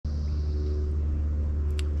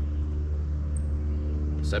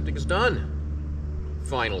Septic is done.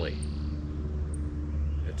 Finally.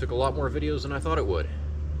 It took a lot more videos than I thought it would.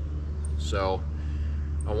 So,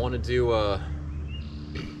 I want to do a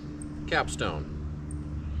capstone.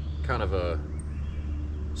 Kind of a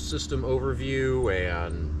system overview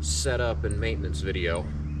and setup and maintenance video.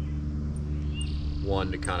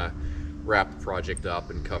 One, to kind of wrap the project up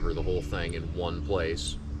and cover the whole thing in one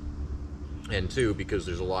place. And two, because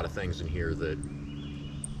there's a lot of things in here that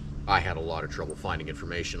I had a lot of trouble finding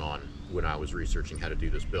information on when I was researching how to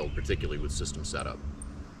do this build, particularly with system setup.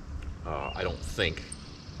 I don't think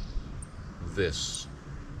this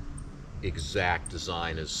exact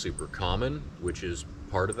design is super common, which is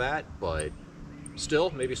part of that, but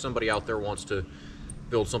still, maybe somebody out there wants to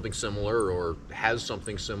build something similar or has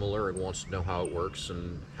something similar and wants to know how it works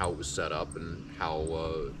and how it was set up and how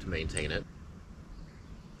to maintain it.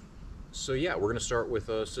 So yeah, we're going to start with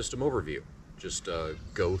a system overview. Just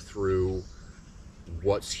go through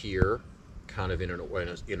what's here, kind of in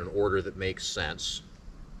an order that makes sense,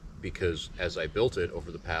 because as I built it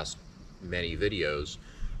over the past many videos,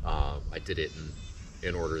 I did it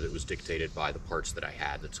in order that was dictated by the parts that I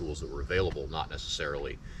had, the tools that were available, not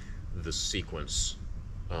necessarily the sequence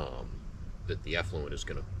that the effluent is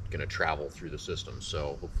going to travel through the system.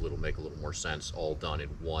 So hopefully it'll make a little more sense, all done in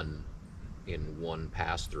one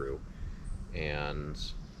pass through. And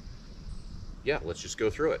yeah, let's just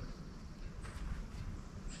go through it.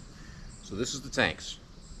 So this is the tanks.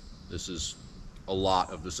 This is a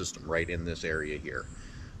lot of the system right in this area here.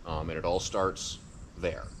 And it all starts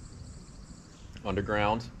there.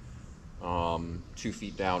 Underground, 2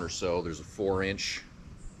 feet down or so, there's a 4-inch,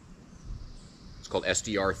 it's called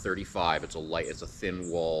SDR 35. It's a thin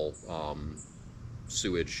wall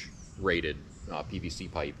sewage rated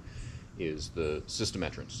PVC pipe is the system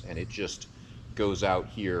entrance, and it just goes out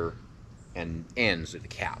here and ends at the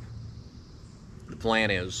cap. The plan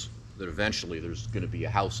is that eventually there's going to be a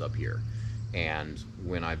house up here, and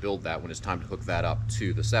when I build that, when it's time to hook that up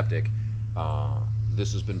to the septic,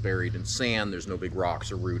 this has been buried in sand. There's no big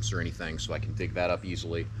rocks or roots or anything, so I can dig that up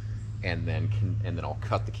easily, and then I'll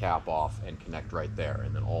cut the cap off and connect right there,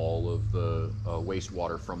 and then all of the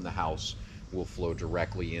wastewater from the house will flow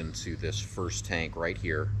directly into this first tank right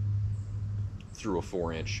here through a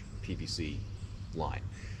 4-inch PVC line.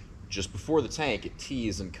 Just before the tank, it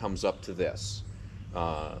tees and comes up to this.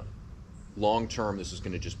 Long term, this is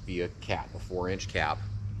going to just be a cap, a 4-inch cap,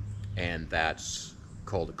 and that's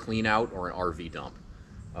called a clean out or an RV dump.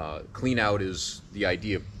 Clean out is, the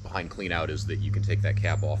idea behind clean out is that you can take that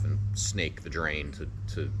cap off and snake the drain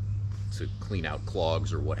to clean out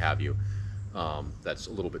clogs or what have you. That's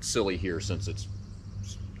a little bit silly here since it's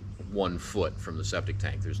 1 foot from the septic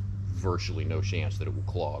tank. There's virtually no chance that it will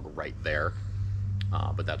clog right there,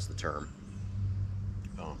 but that's the term.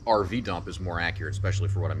 RV dump is more accurate, especially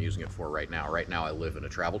for what I'm using it for right now. Right now I live in a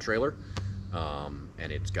travel trailer,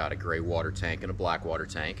 and it's got a gray water tank and a black water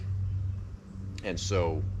tank. And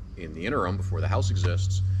so in the interim, before the house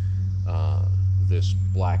exists, this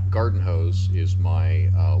black garden hose is my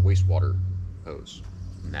wastewater hose.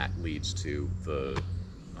 And that leads to the,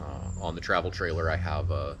 on the travel trailer I have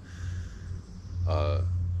a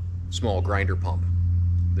small grinder pump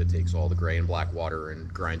that takes all the gray and black water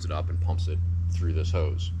and grinds it up and pumps it through this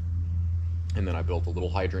hose. And then I built a little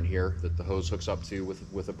hydrant here that the hose hooks up to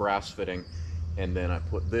with a brass fitting, and then I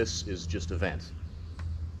put, this is just a vent.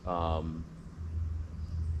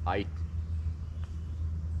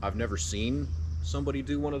 I've never seen somebody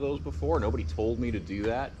do one of those before. Nobody told me to do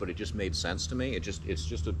that, but it just made sense to me. It's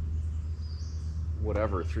just a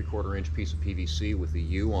whatever, 3/4 inch piece of PVC with a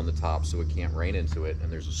U on the top so it can't rain into it, and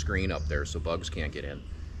there's a screen up there so bugs can't get in.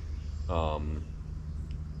 And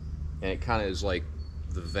it kind of is like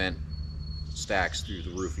the vent stacks through the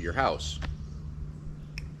roof of your house.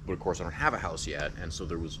 But of course I don't have a house yet, and so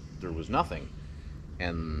there was nothing.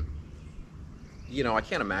 And you know, I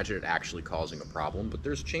can't imagine it actually causing a problem, but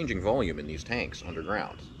there's changing volume in these tanks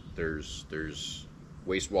underground. There's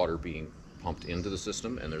wastewater being pumped into the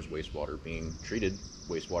system, and there's wastewater being treated,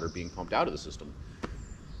 wastewater being pumped out of the system.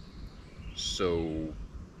 So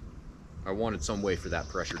I wanted some way for that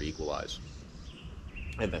pressure to equalize.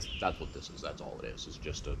 And that's what this is. That's all it is. It's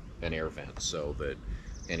just an air vent so that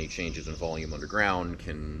any changes in volume underground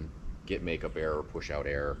can get makeup air or push out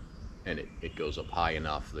air, and it goes up high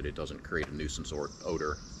enough that it doesn't create a nuisance or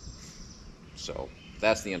odor. So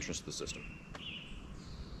that's the entrance to the system.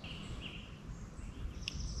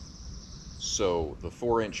 So the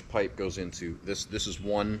 4-inch pipe goes into this. This is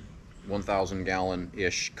one 1,000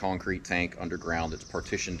 gallon-ish concrete tank underground that's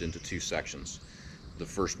partitioned into 2 sections. The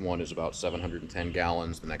first one is about 710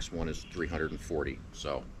 gallons. The next one is 340.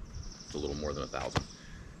 So it's a little more than 1,000.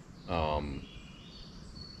 Um,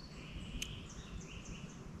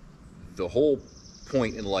 the whole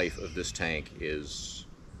point in life of this tank is,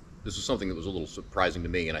 this is something that was a little surprising to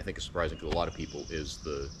me, and I think is surprising to a lot of people, is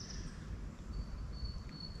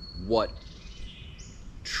what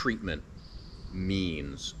treatment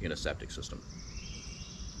means in a septic system.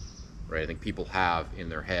 Right? I think people have in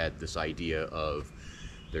their head this idea of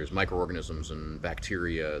there's microorganisms and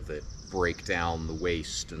bacteria that break down the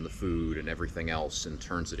waste and the food and everything else and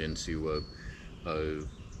turns it into a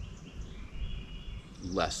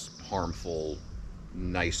less harmful,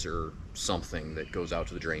 nicer something that goes out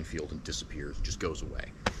to the drain field and disappears, just goes away.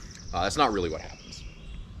 That's not really what happens.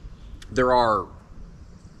 There are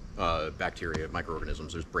bacteria,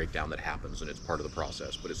 microorganisms, there's breakdown that happens and it's part of the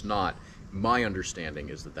process, but it's not, my understanding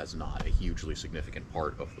is that that's not a hugely significant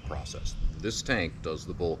part of the process. This tank does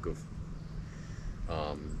the bulk of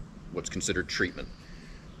what's considered treatment.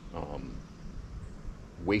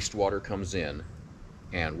 Wastewater comes in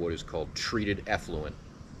and what is called treated effluent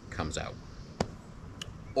comes out.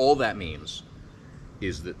 All that means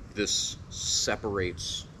is that this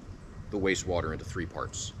separates the wastewater into three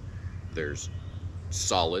parts. There's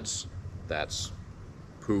solids, that's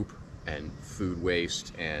poop and food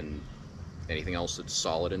waste and anything else that's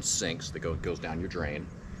solid and sinks that goes down your drain.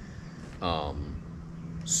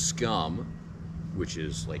 Scum, which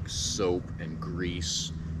is like soap and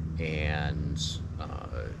grease, and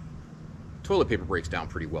toilet paper breaks down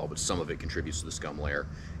pretty well, but some of it contributes to the scum layer,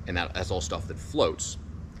 and that's all stuff that floats.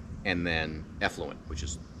 And then effluent, which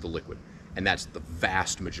is the liquid, and that's the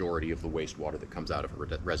vast majority of the wastewater that comes out of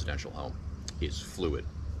a residential home, is fluid.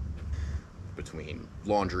 Between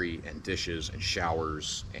laundry and dishes and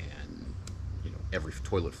showers and every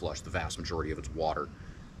toilet flush, the vast majority of it's water.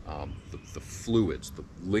 The fluids, the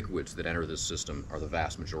liquids that enter this system are the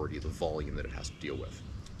vast majority of the volume that it has to deal with.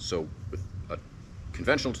 So with a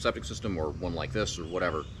conventional septic system or one like this or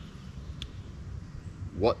whatever,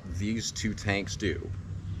 what these two tanks do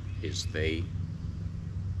is they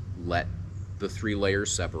let the three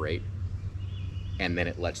layers separate and then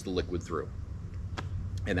it lets the liquid through.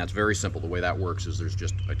 And that's very simple. The way that works is there's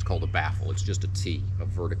just, it's called a baffle. It's just a T, a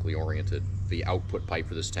vertically oriented. The output pipe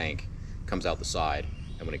for this tank comes out the side,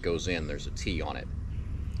 and when it goes in, there's a T on it.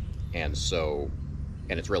 And so,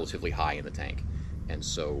 and it's relatively high in the tank. And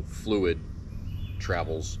so fluid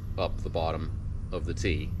travels up the bottom of the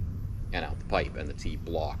T and out the pipe, and the T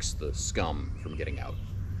blocks the scum from getting out.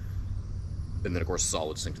 And then of course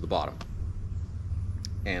solids sink to the bottom.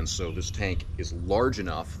 And so this tank is large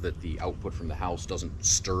enough that the output from the house doesn't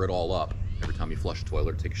stir it all up every time you flush a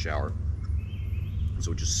toilet or take a shower. And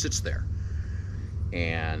so it just sits there.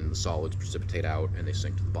 And the solids precipitate out and they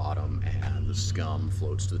sink to the bottom, and the scum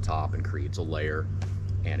floats to the top and creates a layer.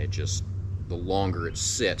 And it just, the longer it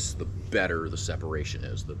sits, the better the separation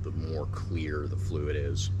is, the more clear the fluid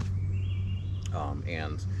is.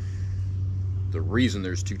 And the reason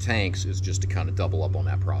there's two tanks is just to kind of double up on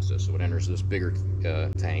that process. So it enters this bigger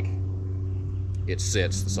tank, it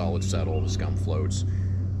sits, the solids settle, the scum floats,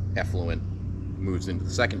 effluent moves into the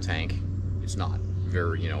second tank. It's not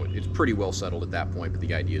very, it's pretty well settled at that point, but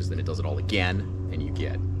the idea is that it does it all again and you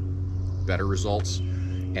get better results.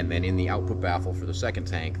 And then in the output baffle for the second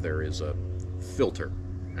tank, there is a filter.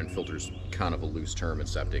 And filter's kind of a loose term in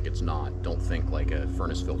septic. It's not, don't think like a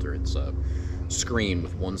furnace filter. It's a screen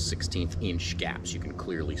with 1/16 inch gaps. You can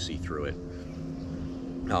clearly see through it.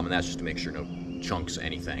 And that's just to make sure no chunks of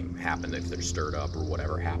anything happen if they're stirred up or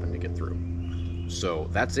whatever happened to get through. So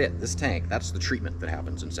that's it. This tank, that's the treatment that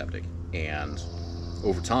happens in septic. And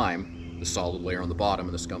over time, the solid layer on the bottom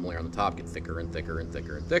and the scum layer on the top get thicker and thicker and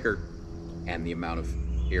thicker and thicker. And the amount of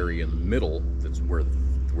area in the middle, that's where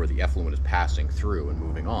the effluent is passing through and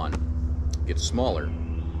moving on, gets smaller.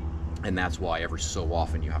 And that's why every so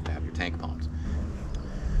often you have to have your tank pumped.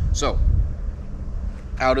 So,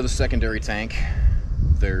 out of the secondary tank,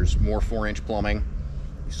 there's more 4-inch plumbing.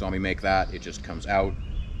 You saw me make that. It just comes out.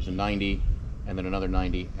 There's a 90, and then another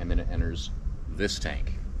 90, and then it enters this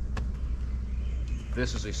tank.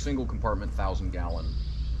 This is a single compartment 1,000-gallon,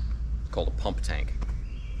 it's called a pump tank.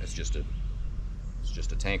 It's just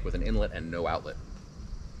a tank with an inlet and no outlet.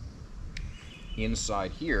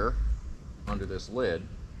 Inside here, under this lid,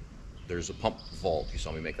 there's a pump vault. You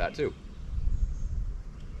saw me make that too.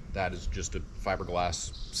 That is just a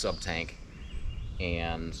fiberglass sub-tank,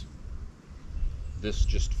 and this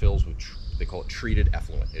just fills with, they call it treated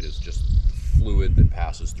effluent. It is just fluid that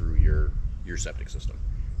passes through your septic system.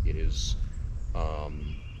 It is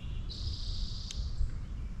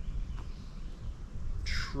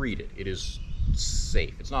treated. It is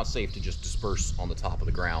safe. It's not safe to just disperse on the top of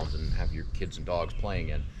the ground and have your kids and dogs playing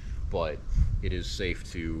in, but it is safe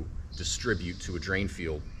to distribute to a drain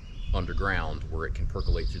field underground where it can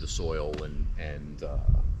percolate through the soil and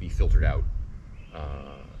be filtered out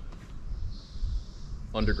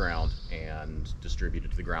underground and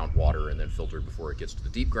distributed to the groundwater and then filtered before it gets to the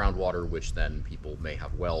deep groundwater, which then people may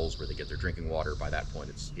have wells where they get their drinking water. By that point,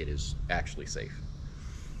 it is actually safe.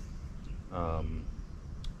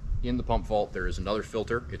 In the pump vault, there is another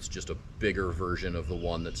filter. It's just a bigger version of the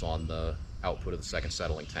one that's on the output of the second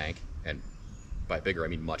settling tank. And by bigger, I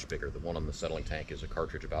mean much bigger. The one on the settling tank is a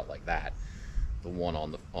cartridge about like that. The one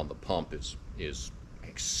on the pump is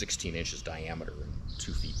like 16 inches diameter and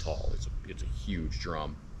 2 feet tall. It's a huge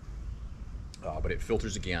drum. But it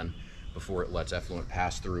filters again before it lets effluent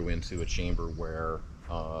pass through into a chamber where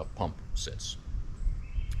a pump sits.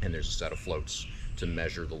 And there's a set of floats to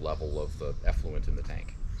measure the level of the effluent in the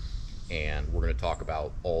tank. And we're going to talk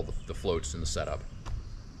about all the floats in the setup.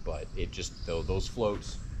 But those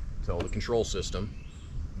floats tell the control system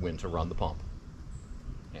when to run the pump.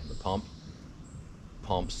 And the pump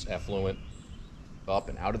pumps effluent up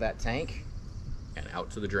and out of that tank and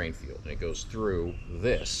out to the drain field. And it goes through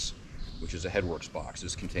this, which is a headworks box.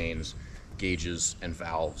 This contains gauges and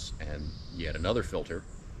valves and yet another filter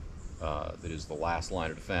that is the last line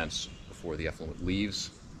of defense before the effluent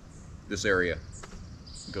leaves this area,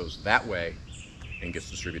 goes that way, and gets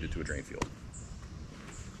distributed to a drain field.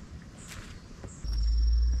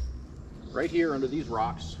 Right here under these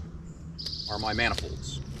rocks are my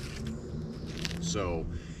manifolds. So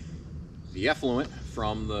the effluent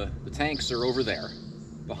from the tanks are over there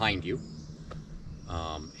behind you,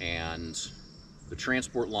 and the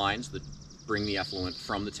transport lines that bring the effluent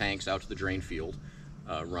from the tanks out to the drain field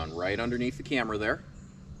run right underneath the camera there,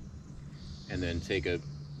 and then take a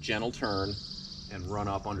gentle turn and run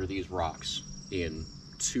up under these rocks in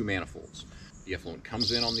 2 manifolds. The effluent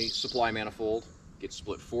comes in on the supply manifold, gets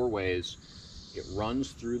split 4 ways. It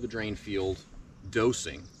runs through the drain field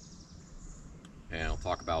dosing, and I'll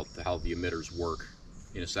talk about how the emitters work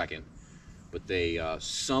in a second. But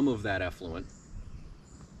some of that effluent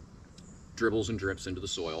dribbles and drips into the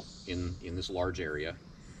soil in this large area,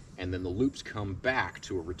 and then the loops come back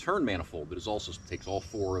to a return manifold that also takes all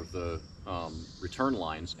 4 of the return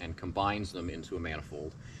lines and combines them into a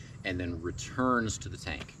manifold, and then returns to the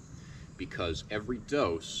tank. Because every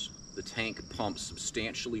dose, the tank pumps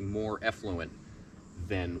substantially more effluent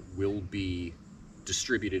than will be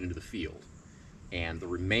distributed into the field, and the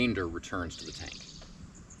remainder returns to the tank.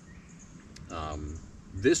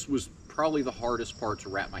 This was probably the hardest part to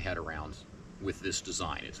wrap my head around with this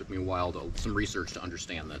design. It took me a while, some research to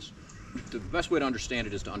understand this. The best way to understand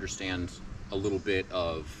it is to understand a little bit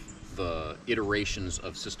of the iterations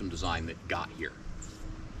of system design that got here.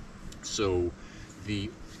 So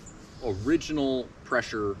the original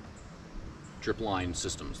pressure dripline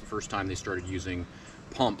systems, the first time they started using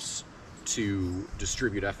pumps to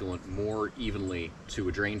distribute effluent more evenly to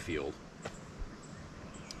a drain field,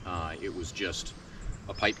 it was just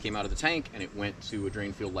a pipe came out of the tank and it went to a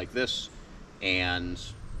drain field like this, and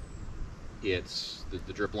the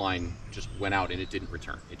drip line just went out and it didn't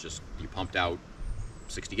return. You pumped out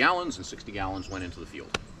 60 gallons and 60 gallons went into the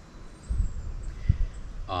field.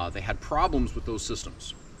 They had problems with those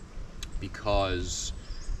systems because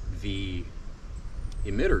the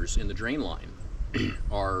emitters in the drain line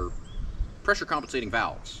are pressure compensating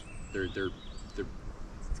valves. They're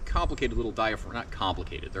complicated little diaphragm, not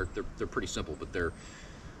complicated, they're pretty simple, but they're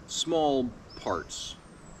small parts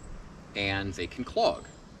and they can clog.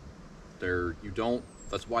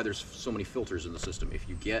 That's why there's so many filters in the system. If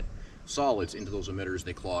you get solids into those emitters,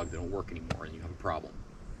 they clog, they don't work anymore, and you have a problem.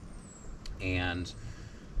 And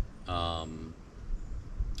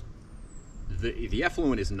the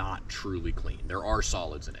effluent is not truly clean. There are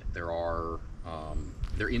solids in it.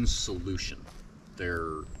 They're in solution.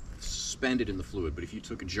 They're suspended in the fluid. But if you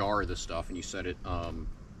took a jar of this stuff and you set it on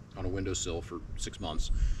a windowsill for 6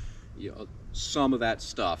 months, some of that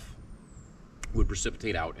stuff would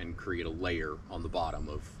precipitate out and create a layer on the bottom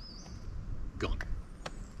of gunk.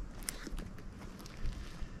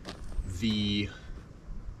 The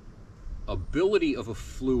ability of a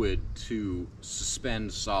fluid to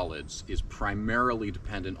suspend solids is primarily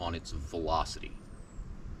dependent on its velocity,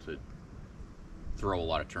 to throw a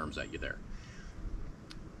lot of terms at you there.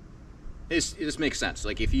 This makes sense.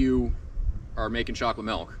 Like if you are making chocolate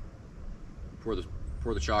milk, pour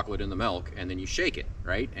the chocolate in the milk and then you shake it,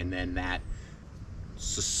 right? And then that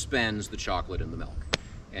suspends the chocolate in the milk.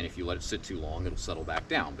 And if you let it sit too long, it'll settle back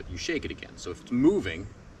down, but you shake it again. So if it's moving,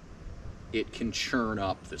 it can churn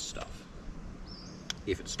up this stuff.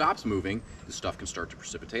 If it stops moving, the stuff can start to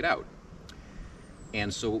precipitate out.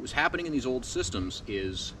 And so what was happening in these old systems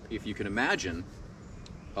is, if you can imagine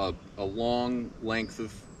a long length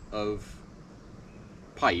of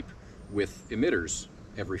pipe with emitters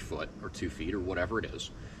every foot or 2 feet or whatever it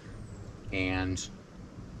is, and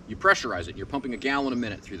you pressurize it, you're pumping a gallon a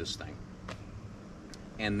minute through this thing,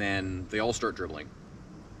 and then they all start dribbling.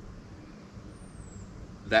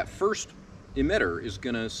 That first emitter is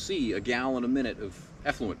going to see a gallon a minute of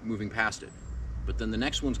effluent moving past it, but then the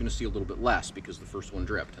next one's going to see a little bit less because the first one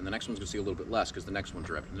dripped, and the next one's going to see a little bit less because the next one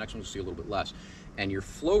dripped, and the next one's going to see a little bit less, and your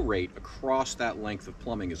flow rate across that length of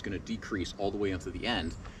plumbing is going to decrease all the way into the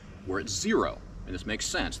end where it's zero. And this makes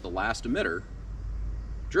sense. The last emitter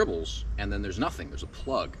dribbles, and then there's nothing, there's a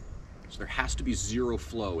plug. So there has to be zero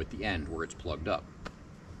flow at the end where it's plugged up.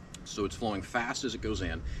 So it's flowing fast as it goes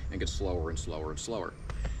in and gets slower and slower and slower.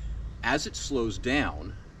 As it slows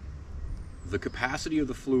down, the capacity of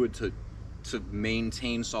the fluid to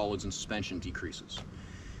maintain solids in suspension decreases.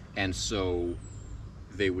 And so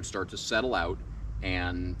they would start to settle out,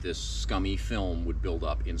 and this scummy film would build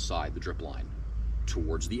up inside the drip line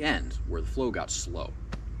towards the end where the flow got slow.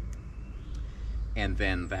 And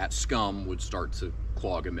then that scum would start to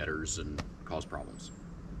clog emitters and cause problems.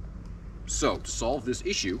 So to solve this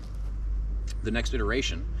issue, the next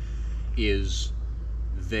iteration is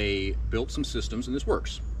they built some systems, and this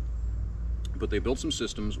works, but they built some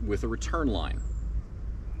systems with a return line,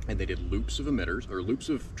 and they did loops of emitters, or loops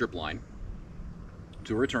of drip line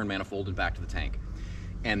to a return manifold and back to the tank.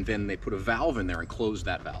 And then they put a valve in there and closed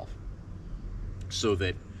that valve, so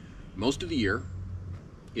that most of the year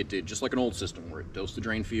it did just like an old system where it dosed the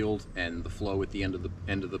drain field and the flow at the end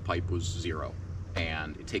of the pipe was zero,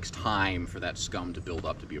 and it takes time for that scum to build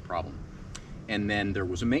up to be a problem. And then there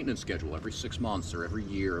was a maintenance schedule every 6 months or every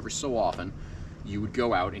year, every so often. You would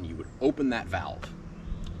go out and you would open that valve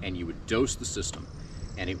and you would dose the system,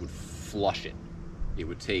 and it would flush it. It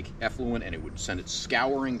would take effluent and it would send it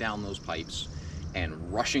scouring down those pipes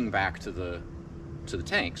and rushing back to the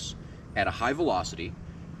tanks at a high velocity,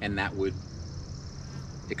 and that would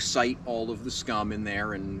excite all of the scum in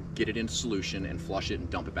there and get it into solution and flush it and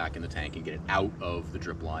dump it back in the tank and get it out of the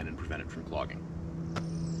drip line and prevent it from clogging.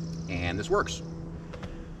 And this works.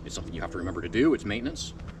 It's something you have to remember to do. It's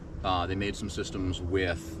maintenance. They made some systems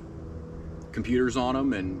with computers on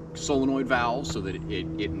them and solenoid valves so that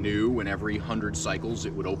it knew when every 100 cycles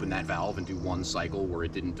it would open that valve and do one cycle where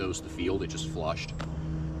it didn't dose the field, it just flushed.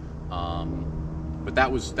 But that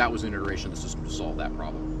was an iteration of the system to solve that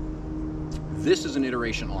problem. This is an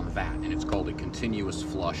iteration on that, and it's called a continuous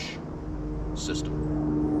flush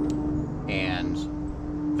system.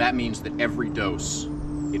 And that means that every dose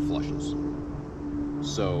it flushes.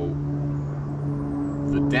 So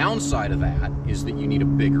the downside of that is that you need a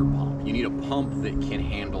bigger pump. You need a pump that can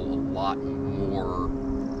handle a lot more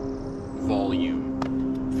volume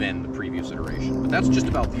than the previous iteration. But that's just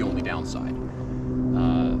about the only downside.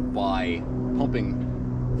 By pumping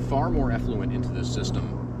far more effluent into this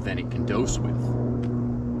system than it can dose with,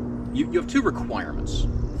 you have two requirements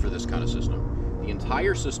for this kind of system. The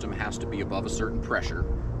entire system has to be above a certain pressure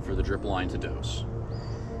for the drip line to dose,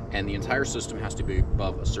 and the entire system has to be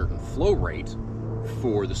above a certain flow rate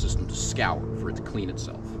for the system to scour, for it to clean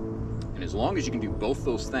itself. And as long as you can do both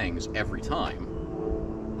those things every time,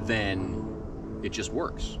 then it just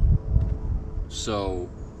works. So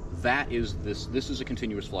that is this is a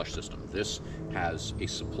continuous flush system. This has a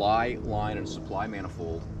supply line and a supply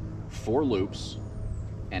manifold, 4 loops,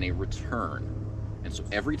 and a return. And so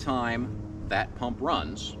every time that pump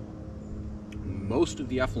runs, most of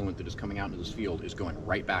the effluent that is coming out into this field is going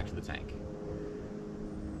right back to the tank.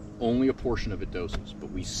 Only a portion of it doses,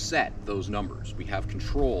 but we set those numbers. We have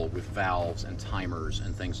control with valves and timers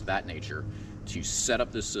and things of that nature to set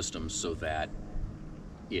up this system so that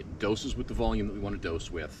it doses with the volume that we want to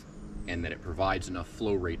dose with, and that it provides enough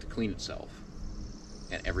flow rate to clean itself,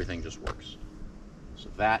 and everything just works. So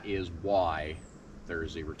that is why there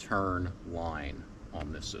is a return line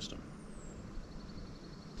on this system.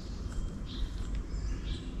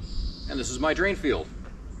 And this is my drain field.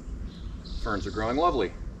 Ferns are growing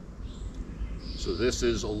lovely. So this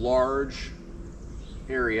is a large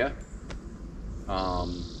area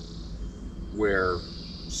where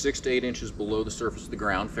 6 to 8 inches below the surface of the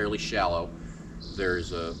ground, fairly shallow,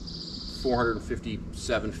 there's a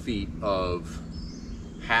 457 feet of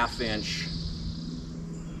 1/2-inch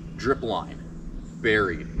drip line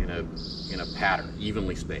buried in a pattern,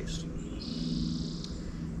 evenly spaced.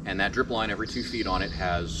 And that drip line, every 2 feet on it,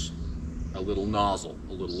 has a little nozzle,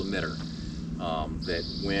 a little emitter, that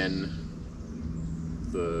when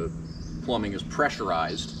the plumbing is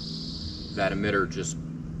pressurized, that emitter just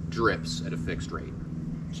drips at a fixed rate.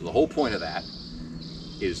 So the whole point of that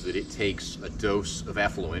is that it takes a dose of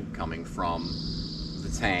effluent coming from the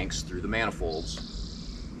tanks through the manifolds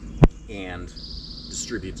and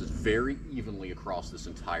distributes it very evenly across this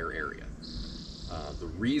entire area. The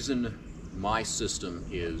reason my system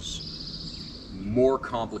is more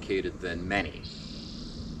complicated than many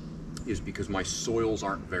is because my soils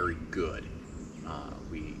aren't very good.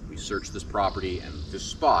 We searched this property, and this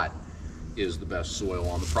spot is the best soil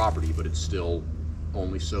on the property, but it's still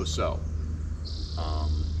only so-so.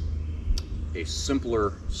 A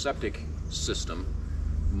simpler septic system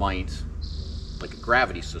might, like a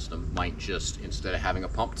gravity system, might just, instead of having a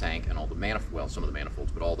pump tank and all the manifolds, well, some of the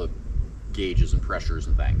manifolds, but all the gauges and pressures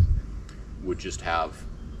and things, would just have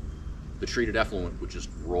the treated effluent would just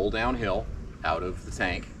roll downhill out of the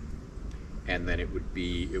tank, and then it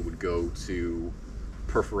would go to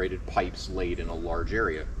perforated pipes laid in a large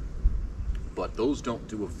area. But those don't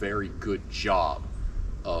do a very good job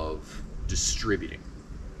of distributing.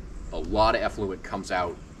 A lot of effluent comes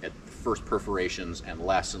out at the first perforations, and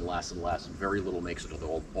less and less and less, and very little makes it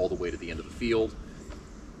all the way to the end of the field.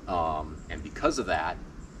 And because of that,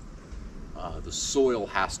 the soil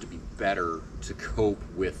has to be better to cope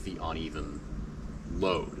with the uneven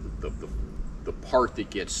load. The part that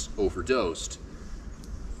gets overdosed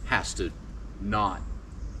has to not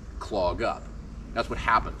clog up. That's what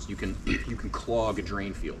happens. You can clog a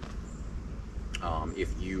drain field. If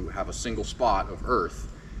you have a single spot of earth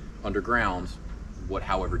underground,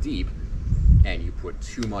 however deep, and you put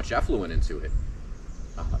too much effluent into it,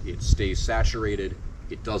 it stays saturated.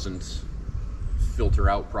 It doesn't filter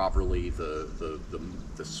out properly the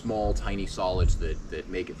small tiny solids that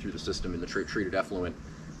make it through the system in the treated effluent,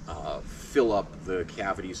 fill up the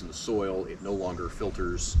cavities in the soil. It no longer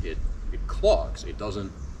filters. It clogs. It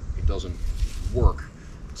doesn't work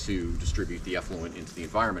to distribute the effluent into the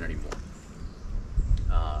environment anymore.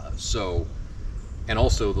 And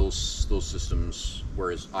also those systems,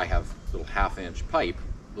 whereas I have little 1/2-inch pipe,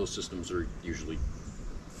 those systems are usually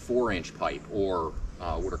 4-inch pipe, or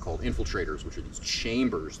what are called infiltrators, which are these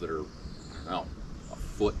chambers that are, I don't know, a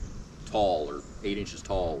foot tall or 8 inches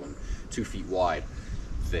tall and 2 feet wide,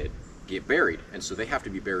 that get buried. And so they have to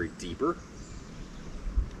be buried deeper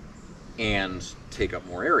and take up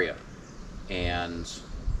more area. And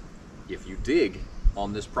if you dig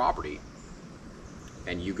on this property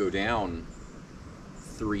and you go down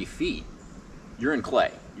 3 feet, you're in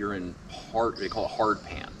clay. You're in hard, they call it hard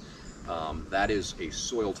pan. That is a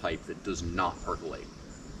soil type that does not percolate.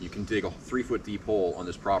 You can dig a 3-foot deep hole on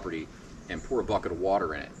this property and pour a bucket of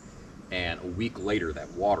water in it, and a week later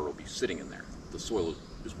that water will be sitting in there. The soil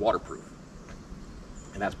is waterproof,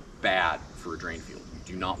 and that's bad for a drain field.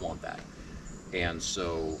 You do not want that. And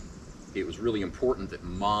so it was really important that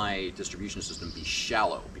my distribution system be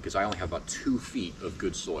shallow, because I only have about 2 feet of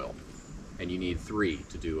good soil, and you need 3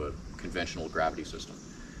 to do a conventional gravity system.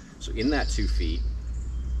 So in that 2 feet,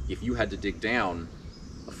 if you had to dig down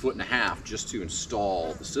 1.5 feet just to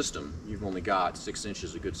install the system, you've only got 6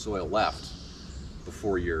 inches of good soil left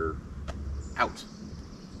before you're out.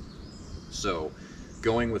 So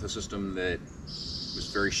going with a system that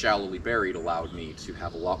was very shallowly buried allowed me to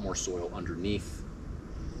have a lot more soil underneath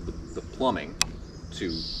the plumbing to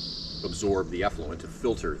absorb the effluent, to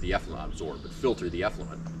filter the effluent, not absorb, but filter the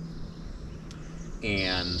effluent.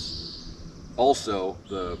 And also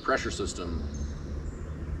the pressure system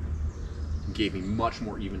gave me much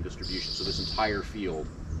more even distribution. So this entire field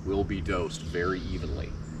will be dosed very evenly,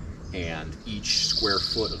 and each square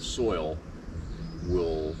foot of soil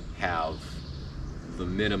will have the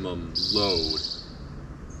minimum load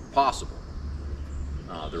possible.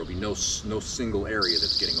 There will be no single area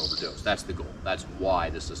that's getting overdosed. That's the goal. That's why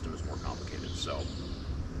this system is more complicated. So,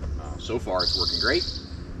 so far it's working great,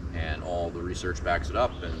 and all the research backs it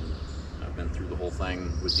up, and I've been through the whole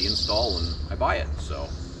thing with the install, and I buy it. So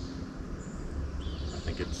I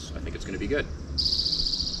think it's going to be good.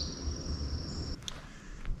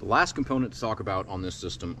 The last component to talk about on this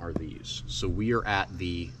system are these. So we are at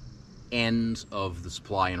the end of the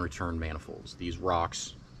supply and return manifolds. These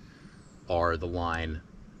rocks are the line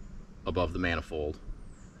above the manifold.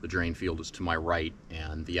 The drain field is to my right,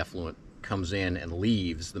 and the effluent comes in and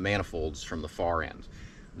leaves the manifolds from the far end.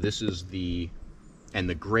 This is the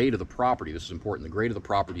grade of the property, this is important, the grade of the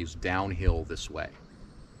property is downhill this way.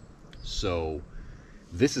 So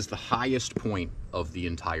this is the highest point of the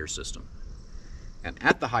entire system. And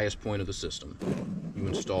at the highest point of the system, you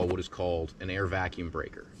install what is called an air vacuum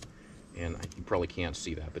breaker. And you probably can't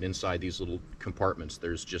see that, but inside these little compartments,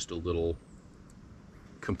 there's just a little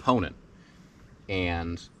component.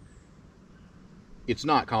 And it's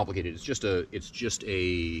not complicated. It's just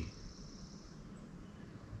a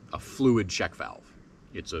fluid check valve.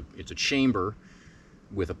 It's a chamber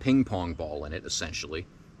with a ping pong ball in it, essentially,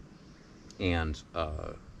 and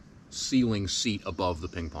a sealing seat above the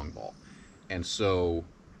ping pong ball. And so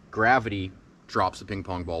gravity drops the ping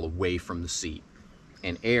pong ball away from the seat,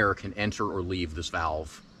 and air can enter or leave this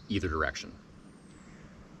valve either direction.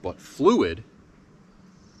 But fluid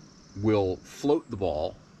will float the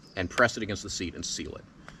ball and press it against the seat and seal it.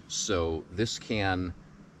 So this can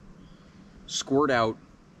squirt out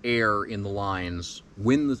air in the lines.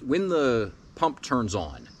 When the pump turns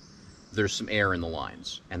on, there's some air in the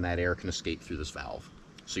lines, and that air can escape through this valve.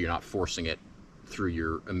 So you're not forcing it through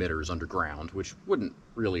your emitters underground, which wouldn't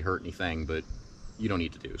really hurt anything, but you don't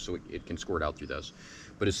need to do. So it can squirt out through this.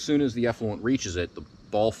 But as soon as the effluent reaches it, the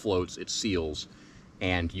ball floats, it seals,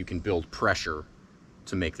 and you can build pressure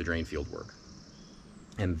to make the drain field work.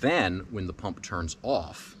 And then when the pump turns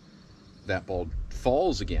off, that ball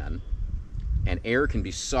falls again, and air can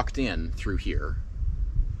be sucked in through here,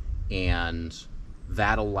 and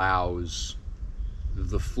that allows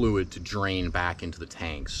the fluid to drain back into the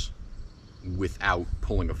tanks without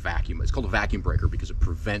pulling a vacuum. It's called a vacuum breaker because it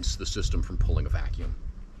prevents the system from pulling a vacuum.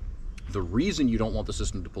 The reason you don't want the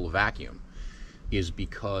system to pull a vacuum is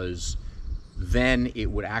because then it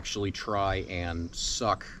would actually try and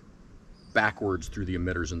suck backwards through the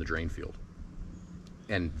emitters in the drain field.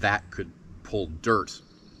 And that could pull dirt,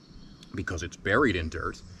 because it's buried in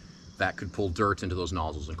dirt, that could pull dirt into those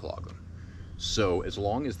nozzles and clog them. So as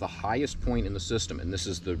long as the highest point in the system, and this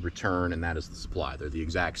is the return and that is the supply, they're the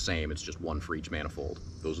exact same, it's just one for each manifold.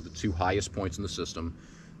 Those are the two highest points in the system.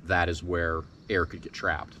 That is where air could get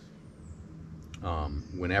trapped.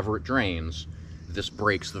 Whenever it drains, this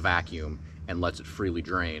breaks the vacuum and lets it freely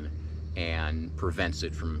drain and prevents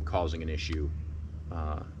it from causing an issue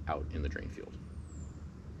out in the drain field.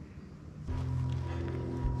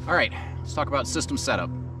 All right, let's talk about system setup.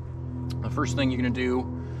 The first thing you're gonna do,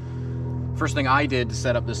 first thing I did to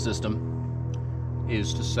set up this system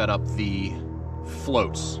is to set up the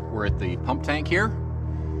floats. We're at the pump tank here.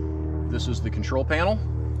 This is the control panel.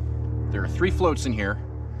 There are 3 floats in here,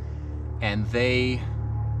 and they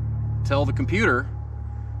tell the computer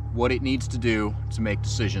what it needs to do to make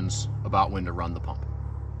decisions about when to run the pump.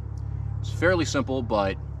 It's fairly simple,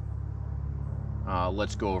 but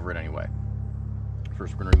let's go over it anyway.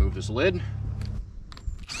 First, we're going to remove this lid.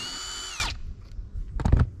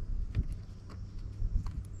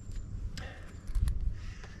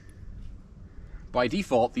 By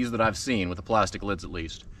default, these that I've seen, with the plastic lids at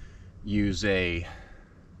least, use a,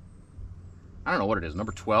 I don't know what it is,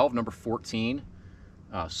 number 12, number 14,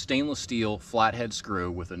 stainless steel flathead screw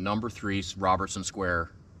with a number 3 Robertson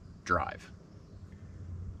square drive.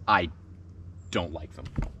 I don't like them.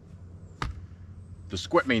 The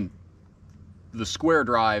square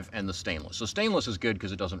drive and the stainless. So stainless is good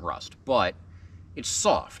because it doesn't rust, but it's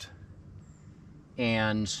soft.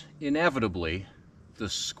 And inevitably, the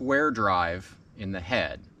square drive in the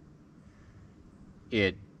head,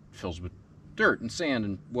 it fills with dirt and sand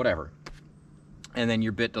and whatever. And then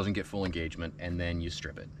your bit doesn't get full engagement, and then you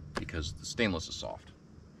strip it because the stainless is soft.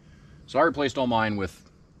 So I replaced all mine with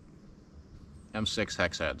M6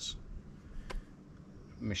 hex heads.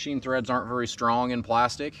 Machine threads aren't very strong in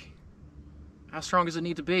plastic. How strong does it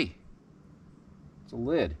need to be? It's a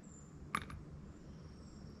lid.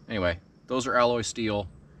 Anyway, those are alloy steel.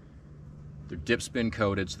 They're dip spin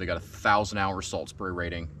coated, so they got a 1,000-hour salt spray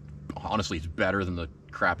rating. Honestly, it's better than the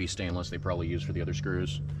crappy stainless they probably use for the other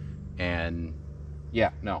screws. And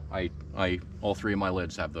yeah, no, all 3 of my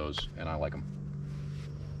lids have those, and I like them.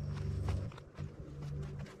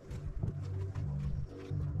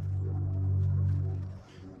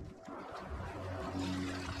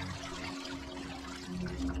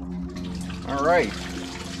 All right.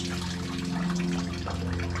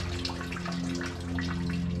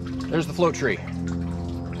 There's the float tree.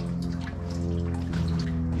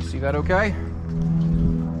 You see that okay?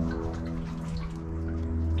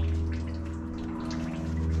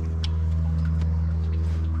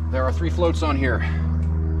 There are 3 floats on here.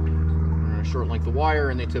 A short length of wire,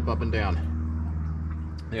 and they tip up and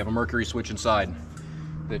down. They have a mercury switch inside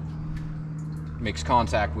that makes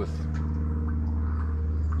contact with,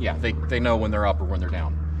 yeah, they know when they're up or when they're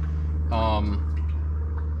down.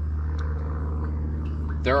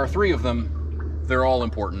 There are 3 of them. They're all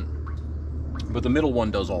important, but the middle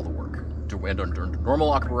one does all the work. Under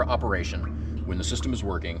normal operation, when the system is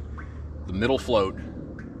working, the middle float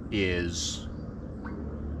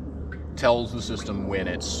tells the system when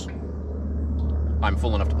it's I'm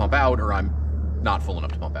full enough to pump out or I'm not full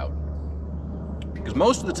enough to pump out. Because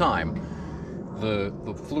most of the time, the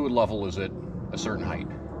fluid level is at a certain height.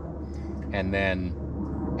 And then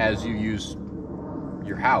as you use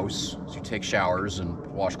your house, as you take showers and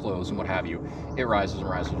wash clothes and what have you, it rises and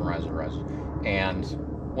rises and rises and rises.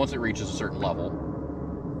 And once it reaches a certain level,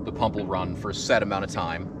 the pump will run for a set amount of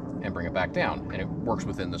time and bring it back down, and it works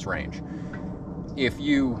within this range. If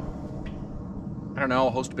you, I don't know,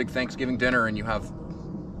 host a big Thanksgiving dinner and you have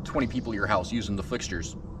 20 people at your house using the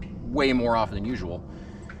fixtures way more often than usual,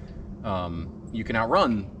 you can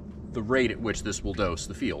outrun the rate at which this will dose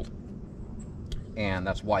the field. And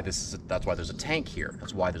that's why there's a tank here.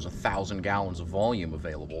 That's why there's 1,000 gallons of volume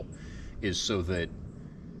available, is so that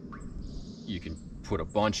you can put a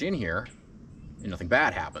bunch in here and nothing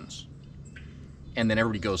bad happens. And then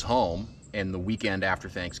everybody goes home, and the weekend after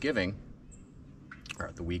Thanksgiving,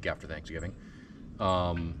 or the week after Thanksgiving,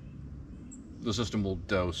 the system will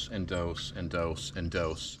dose and dose and dose and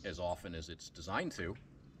dose as often as it's designed to,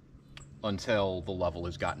 until the level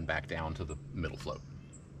has gotten back down to the middle float.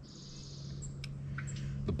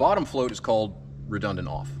 The bottom float is called redundant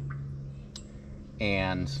off.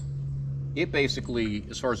 And it basically,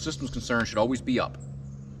 as far as the system's concerned, should always be up.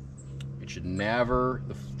 It should never,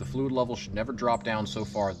 the fluid level should never drop down so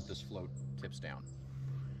far that this float tips down.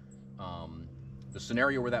 The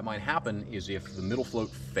scenario where that might happen is if the middle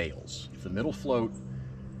float fails. If the middle float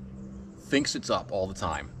thinks it's up all the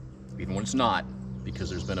time, even when it's not, because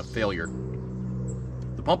there's been a failure,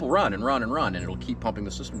 the pump will run and run and run, and it'll keep pumping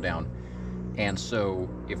the system down. And so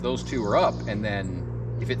if those two are up, and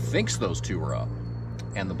then if it thinks those two are up,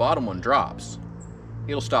 and the bottom one drops,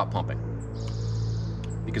 it'll stop pumping,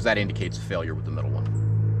 because that indicates a failure with the middle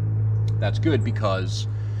one. That's good, because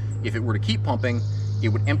if it were to keep pumping, it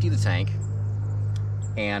would empty the tank,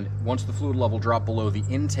 and once the fluid level dropped below the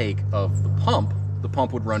intake of the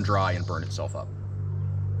pump would run dry and burn itself up.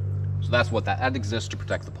 So that's what that exists to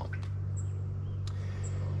protect the pump.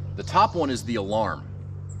 The top one is the alarm.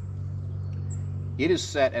 It is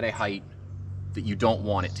set at a height that you don't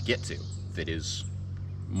want it to get to, that is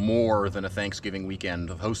more than a Thanksgiving weekend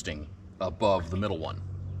of hosting above the middle one.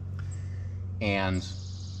 And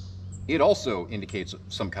it also indicates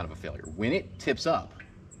some kind of a failure. When it tips up,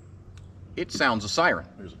 it sounds a siren.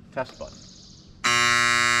 There's a test button.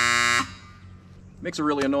 Makes a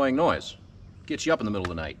really annoying noise. Gets you up in the middle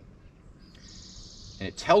of the night. And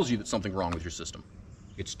it tells you that something's wrong with your system.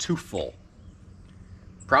 It's too full.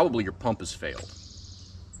 Probably your pump has failed.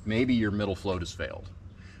 Maybe your middle float has failed.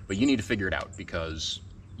 But you need to figure it out, because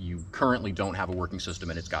you currently don't have a working system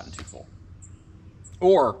and it's gotten too full.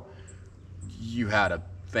 Or you had a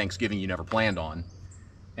Thanksgiving you never planned on,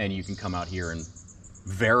 and you can come out here and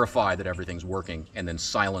verify that everything's working, and then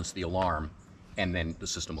silence the alarm, and then the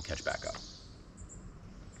system will catch back up.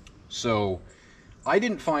 So I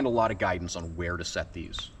didn't find a lot of guidance on where to set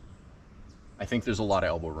these. I think there's a lot of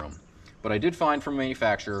elbow room. But I did find from a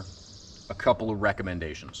manufacturer a couple of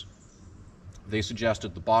recommendations. They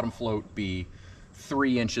suggested the bottom float be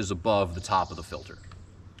 3 inches above the top of the filter.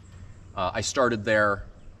 I started there,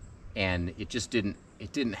 and it just didn't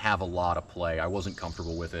have a lot of play. I wasn't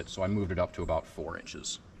comfortable with it, so I moved it up to about 4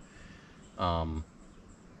 inches. The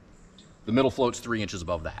middle float's 3 inches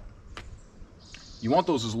above that. You want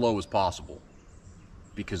those as low as possible,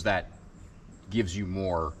 because that gives you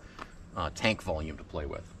more tank volume to play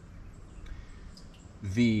with.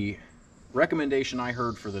 The recommendation I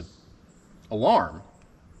heard for the alarm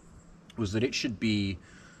was that it should be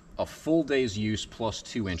a full day's use plus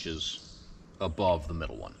 2 inches above the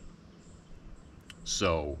middle one.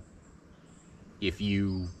 So if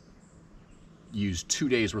you use 2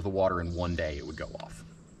 days worth of water in 1 day, it would go off.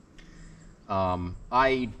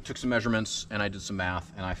 I took some measurements and I did some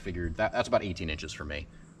math, and I figured that's about 18 inches for me.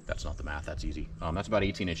 That's not the math, that's easy. That's about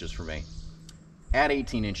 18 inches for me. At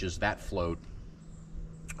 18 inches, that float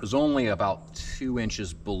was only about 2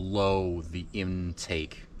 inches below the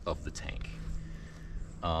intake of the tank.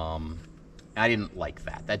 I didn't like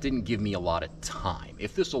that. That didn't give me a lot of time.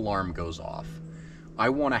 If this alarm goes off, I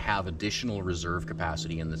want to have additional reserve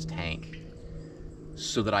capacity in this tank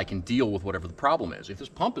so that I can deal with whatever the problem is. If this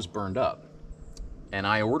pump is burned up and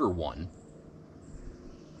I order one,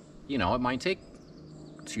 you know, it might take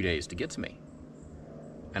 2 days to get to me.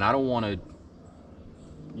 And I don't want to,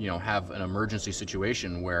 you know, have an emergency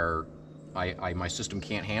situation where my system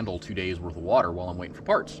can't handle 2 days worth of water while I'm waiting for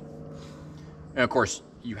parts. And of course,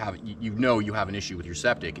 you have an issue with your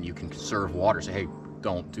septic, and you can conserve water. Say, hey,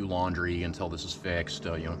 don't do laundry until this is fixed.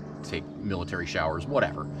 You know, take military showers,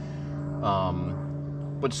 whatever.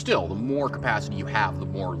 But still, the more capacity you have, the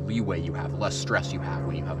more leeway you have, the less stress you have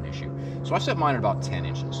when you have an issue. So I set mine at about 10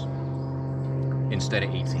 inches instead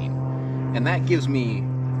of 18, and that gives me,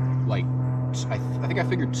 like, I think I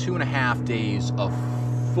figured 2.5 days of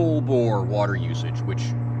full bore water usage, which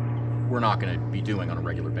we're not going to be doing on a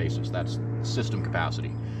regular basis. That's system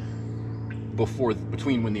capacity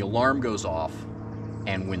between when the alarm goes off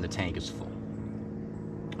and when the tank is full.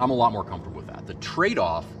 I'm a lot more comfortable with that. The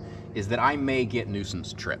trade-off is that I may get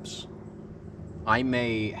nuisance trips. I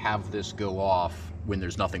may have this go off when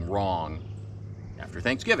there's nothing wrong after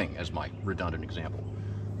Thanksgiving, as my redundant example.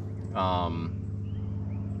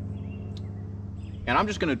 And I'm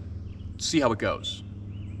just gonna see how it goes.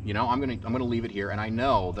 You know, I'm gonna leave it here, and I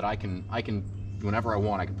know that I can whenever I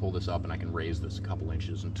want, I can pull this up and I can raise this a couple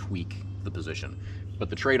inches and tweak the position. But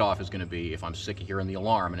the trade-off is gonna be, if I'm sick of hearing the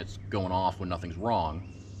alarm and it's going off when nothing's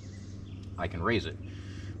wrong, I can raise it.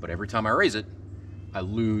 But every time I raise it, I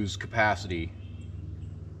lose capacity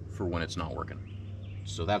for when it's not working.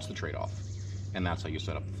 So that's the trade-off, and that's how you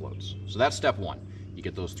set up the floats. So that's step one. You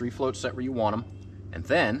get those 3 floats set where you want them, and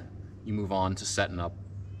then you move on to setting up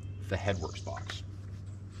the headworks box.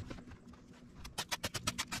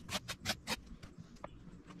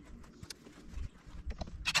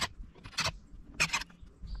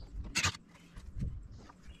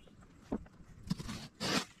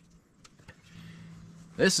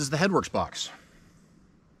 This is the headworks box.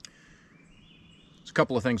 There's a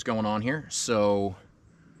couple of things going on here. So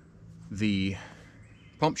the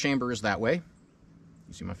pump chamber is that way.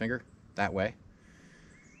 You see my finger? That way.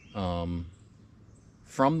 From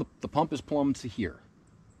the pump is plumbed to here.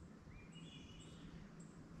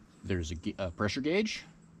 There's a pressure gauge,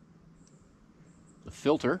 a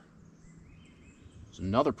filter, there's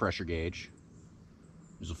another pressure gauge,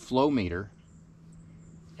 there's a flow meter,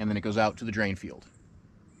 and then it goes out to the drain field.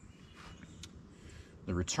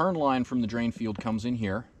 The return line from the drain field comes in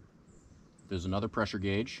here. There's another pressure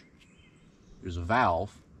gauge, there's a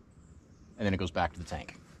valve, and then it goes back to the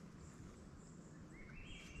tank.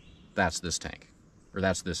 That's this tank, or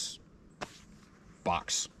that's this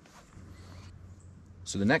box.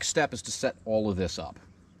 So the next step is to set all of this up.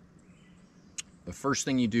 The first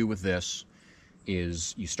thing you do with this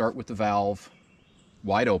is you start with the valve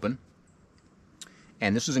wide open,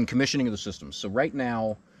 and this is in commissioning of the system. So right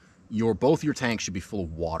now, both your tanks should be full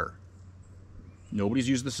of water. Nobody's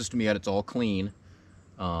used the system yet, it's all clean,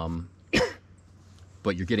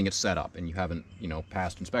 but you're getting it set up, and you haven't,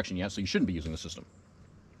 passed inspection yet, so you shouldn't be using the system.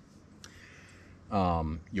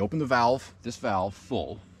 You open the valve, this valve,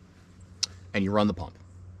 full, and you run the pump.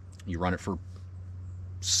 You run it for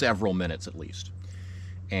several minutes at least,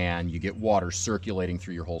 and you get water circulating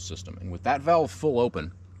through your whole system. And with that valve full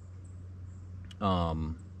open,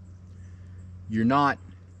 you're not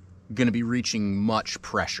going to be reaching much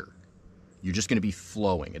pressure. You're just going to be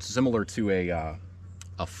flowing. It's similar to a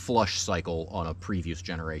flush cycle on a previous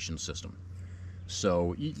generation system.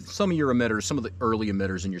 So some of your emitters, some of the early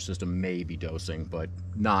emitters in your system may be dosing, but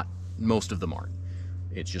most of them aren't.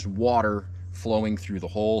 It's just water flowing through the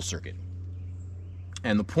whole circuit.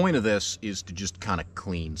 And the point of this is to just kind of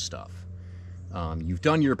clean stuff. You've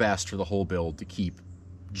done your best for the whole build to keep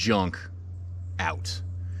junk out.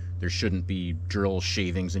 There shouldn't be drill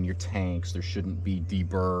shavings in your tanks. There shouldn't be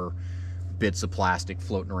deburr bits of plastic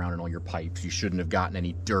floating around in all your pipes. You shouldn't have gotten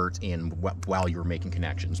any dirt in while you were making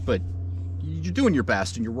connections. But you're doing your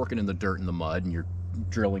best, and you're working in the dirt and the mud, and you're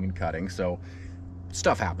drilling and cutting, so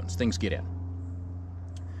stuff happens, things get in.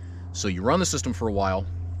 So you run the system for a while,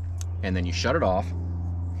 and then you shut it off,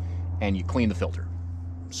 and you clean the filter.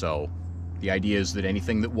 So the idea is that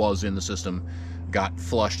anything that was in the system got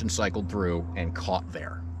flushed and cycled through and caught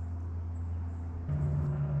there.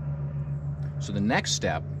 So the next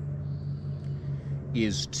step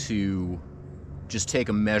is to just take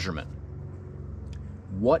a measurement.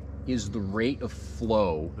 What is the rate of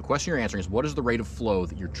flow? The question you're answering is, what is the rate of flow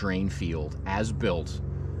that your drain field, as built,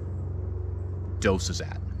 doses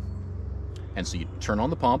at? And so you turn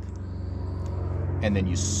on the pump, and then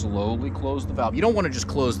you slowly close the valve. You don't want to just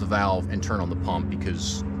close the valve and turn on the pump,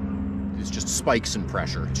 because it's just spikes in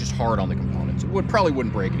pressure. It's just hard on the components. It probably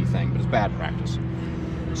wouldn't break anything, but it's bad practice.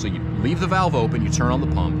 So you leave the valve open, you turn on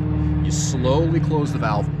the pump, you slowly close the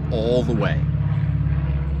valve all the way.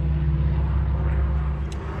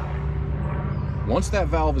 Once that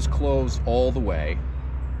valve is closed all the way,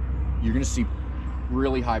 you're going to see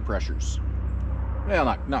really high pressures.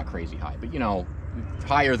 Well, not crazy high, but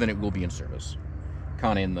higher than it will be in service.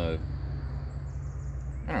 Kind of in the,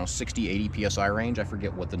 60, 80 PSI range. I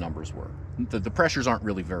forget what the numbers were. The pressures aren't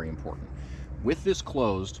really very important. With this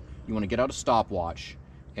closed, you want to get out a stopwatch,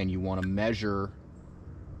 and you want to measure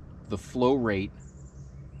the flow rate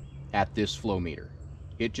at this flow meter.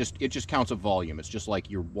 It just counts a volume. It's just like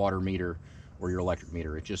your water meter or your electric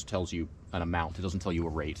meter. It just tells you an amount. It doesn't tell you a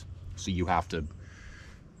rate. So you have to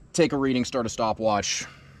take a reading, start a stopwatch,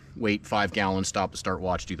 wait 5 gallons, stop the start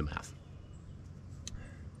watch, do the math.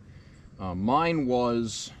 Mine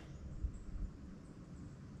was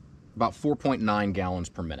about 4.9 gallons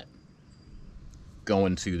per minute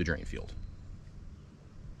going to the drain field.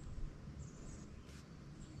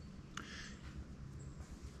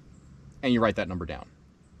 And you write that number down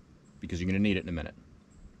because you're going to need it in a minute.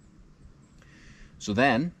 So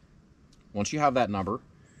then, once you have that number,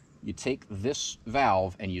 you take this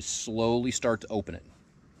valve and you slowly start to open it.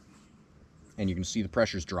 And you can see the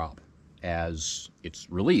pressures drop as it's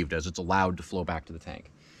relieved, as it's allowed to flow back to the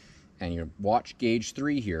tank. And you watch gauge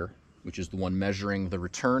 3 here, which is the one measuring the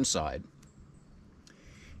return side.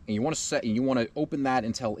 And you want to open that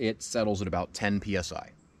until it settles at about 10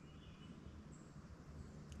 psi.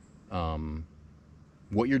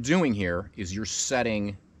 What you're doing here is you're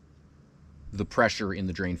setting the pressure in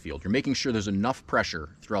the drain field. You're making sure there's enough pressure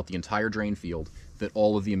throughout the entire drain field that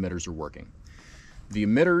all of the emitters are working. The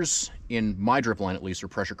emitters, in my drip line at least, are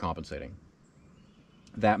pressure compensating.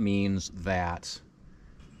 That means that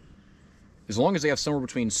as long as they have somewhere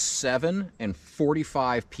between 7 and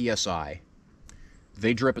 45 psi,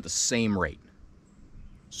 they drip at the same rate.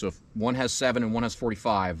 So if one has 7 and one has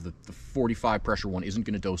 45, the 45 pressure one isn't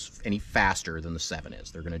going to dose any faster than the 7 is.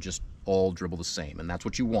 They're going to just all dribble the same, and that's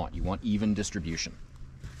what you want. You want even distribution.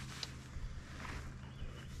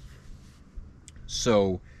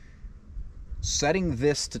 So setting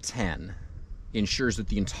this to 10 ensures that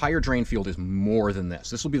the entire drain field is more than this.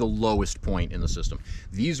 This will be the lowest point in the system.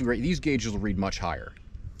 These gauges will read much higher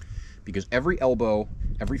because every elbow,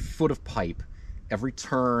 every foot of pipe, every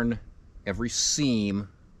turn, every seam,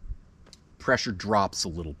 pressure drops a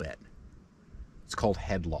little bit. It's called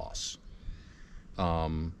head loss.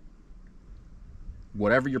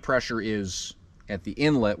 Whatever your pressure is at the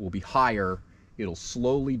inlet will be higher. It'll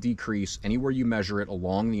slowly decrease anywhere you measure it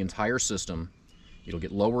along the entire system. It'll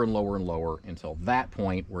get lower and lower and lower until that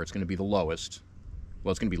point where it's going to be the lowest.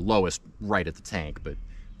 Well, it's going to be lowest right at the tank, but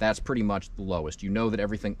that's pretty much the lowest. You know that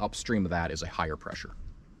everything upstream of that is a higher pressure.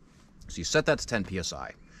 So you set that to 10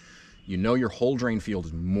 psi. You know your whole drain field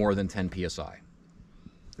is more than 10 psi.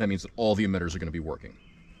 That means that all the emitters are going to be working.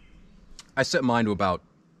 I set mine to about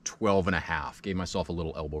 12.5, gave myself a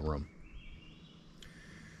little elbow room.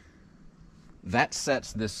 That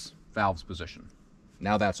sets this valve's position.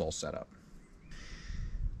 Now that's all set up.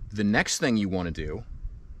 The next thing you want to do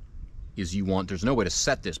is there's no way to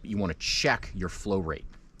set this, but you want to check your flow rate.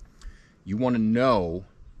 You want to know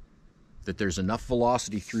that there's enough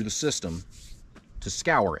velocity through the system to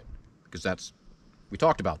scour it, because we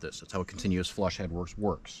talked about this. That's how a continuous flush headworks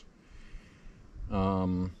works.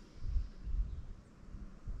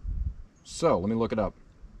 So let me look it up.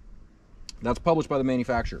 That's published by the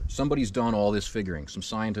manufacturer. Somebody's done all this figuring. Some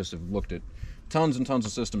scientists have looked at tons and tons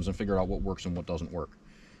of systems and figured out what works and what doesn't work.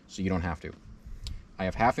 So you don't have to. I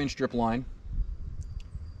have 1/2-inch drip line,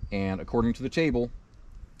 and according to the table,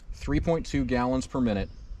 3.2 gallons per minute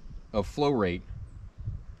of flow rate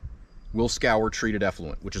will scour treated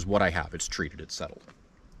effluent, which is what I have. It's treated, it's settled.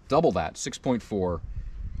 Double that,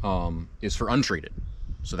 6.4, is for untreated.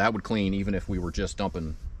 So that would clean even if we were just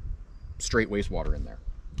dumping straight wastewater in there.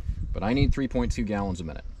 But I need 3.2 gallons a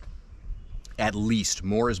minute. At least.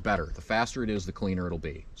 More is better. The faster it is, the cleaner it'll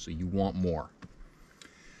be. So you want more.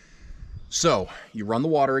 So you run the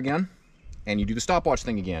water again, and you do the stopwatch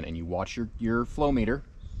thing again, and you watch your flow meter,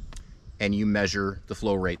 and you measure the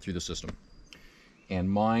flow rate through the system. And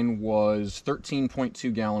mine was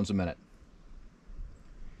 13.2 gallons a minute.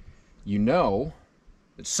 You know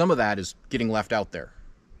that some of that is getting left out there.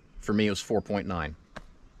 For me, it was 4.9.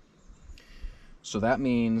 So that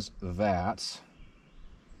means that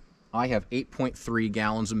I have 8.3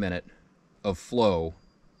 gallons a minute of flow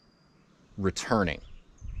returning,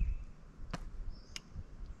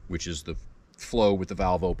 which is the flow with the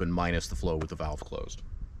valve open minus the flow with the valve closed.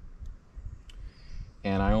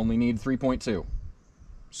 And I only need 3.2.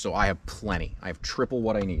 So I have plenty. I have triple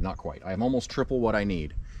what I need. Not quite. I have almost triple what I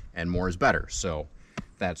need, and more is better. So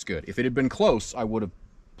that's good. If it had been close, I would have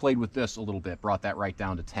played with this a little bit, brought that right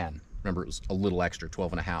down to 10. Remember, it was a little extra,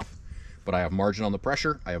 12.5. But I have margin on the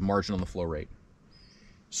pressure. I have margin on the flow rate.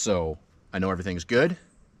 So I know everything's good.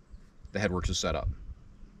 The headworks is set up.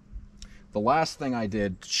 The last thing I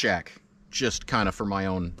did to check, just kind of for my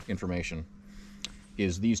own information,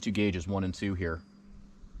 is these two gauges, 1 and 2 here.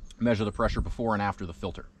 Measure the pressure before and after the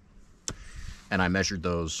filter. And I measured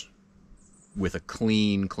those with a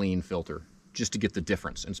clean filter just to get the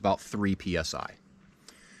difference. And it's about 3 psi.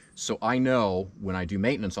 So I know when I do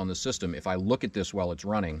maintenance on this system, if I look at this while it's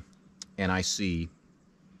running and I see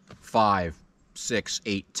 5, 6,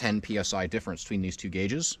 8, 10 psi difference between these two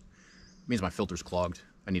gauges, it means my filter's clogged.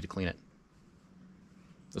 I need to clean it.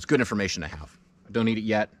 That's good information to have. I don't need it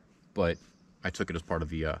yet, but I took it as part of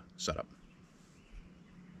the setup.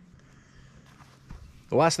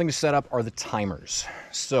 The last thing to set up are the timers.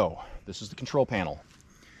 So this is the control panel.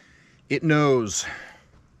 It knows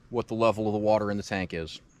what the level of the water in the tank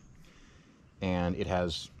is, and it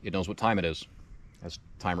knows what time it is. It has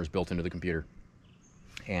timers built into the computer,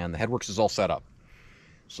 and the headworks is all set up.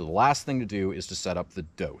 So the last thing to do is to set up the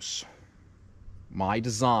dose. My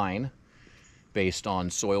design, based on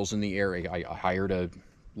soils in the area, I hired a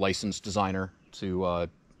licensed designer to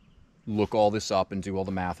look all this up and do all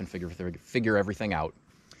the math and figure everything out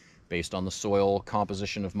based on the soil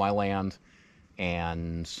composition of my land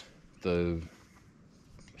and the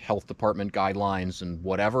health department guidelines and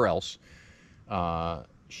whatever else.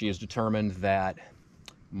 She has determined that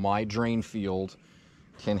my drain field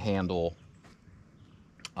can handle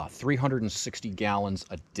 360 gallons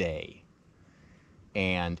a day,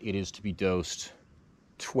 and it is to be dosed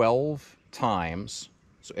 12 times,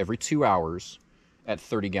 so every 2 hours, at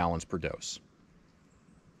 30 gallons per dose.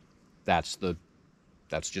 That's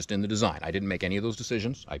just in the design. I didn't make any of those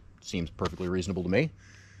decisions. It seems perfectly reasonable to me,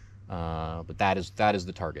 but that is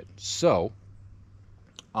the target. So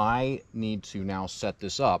I need to now set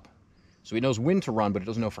this up so it knows when to run, but it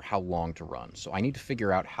doesn't know for how long to run. So I need to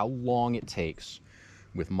figure out how long it takes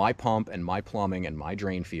with my pump and my plumbing and my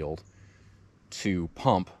drain field to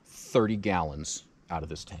pump 30 gallons out of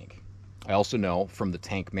this tank. I also know from the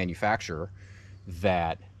tank manufacturer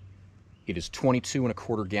that it is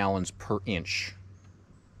 22.25 gallons per inch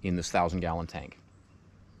in this 1,000-gallon tank.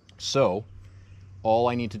 So all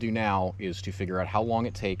I need to do now is to figure out how long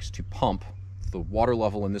it takes to pump the water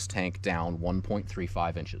level in this tank down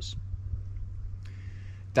 1.35 inches.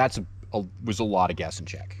 Was a lot of guess and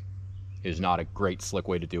check. It is not a great slick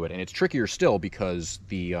way to do it, and it's trickier still because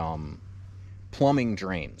the plumbing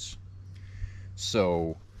drains.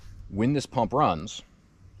 So when this pump runs,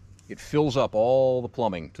 it fills up all the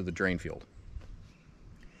plumbing to the drain field,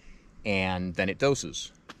 and then it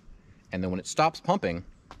doses. And then when it stops pumping,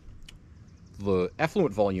 the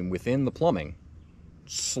effluent volume within the plumbing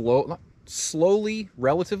slowly,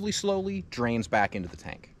 relatively slowly, drains back into the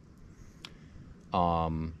tank.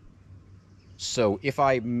 So if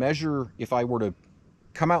I were to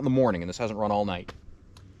come out in the morning, and this hasn't run all night,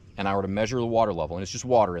 and I were to measure the water level, and it's just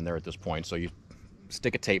water in there at this point, so you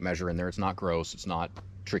stick a tape measure in there. It's not gross. It's not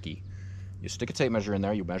tricky. You stick a tape measure in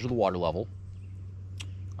there. You measure the water level.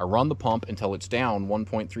 I run the pump until it's down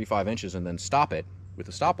 1.35 inches and then stop it with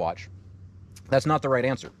a stopwatch. That's not the right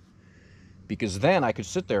answer, because then I could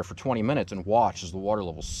sit there for 20 minutes and watch as the water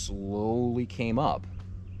level slowly came up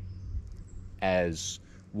as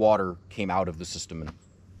water came out of the system and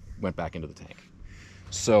went back into the tank.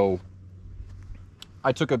 So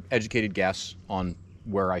I took an educated guess on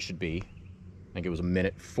where I should be. I think it was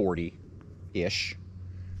 1:40-ish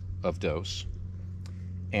of dose.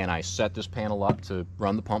 And I set this panel up to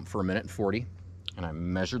run the pump for 1:40, and I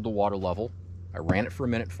measured the water level. I ran it for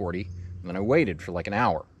 1:40, and then I waited for like an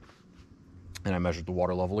hour. And I measured the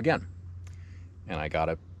water level again. And I got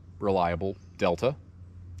a reliable delta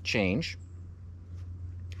change.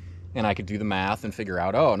 And I could do the math and figure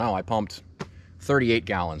out, oh no, I pumped 38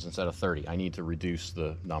 gallons instead of 30. I need to reduce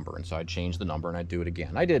the number. And so I'd change the number and I'd do it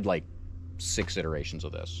again. I did like 6 iterations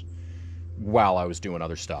of this while I was doing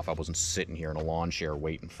other stuff. I wasn't sitting here in a lawn chair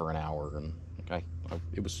waiting for an hour, and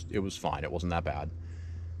it was fine. It wasn't that bad.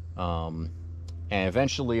 And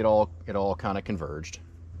eventually it all kind of converged.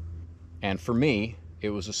 And for me, it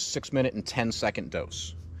was a 6-minute and 10-second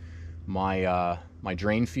dose. My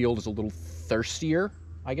drain field is a little thirstier,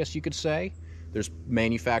 I guess you could say. There's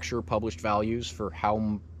manufacturer published values for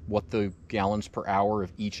what the gallons per hour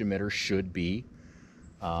of each emitter should be.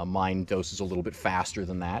 Mine doses a little bit faster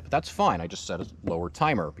than that, but that's fine. I just set a lower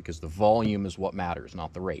timer because the volume is what matters,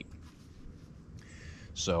 not the rate.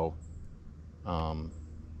 So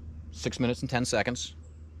 6 minutes and 10 seconds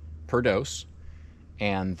per dose,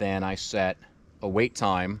 and then I set a wait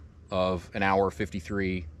time of 1 hour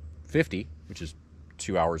 53:50, which is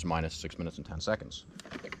 2 hours minus 6 minutes and 10 seconds.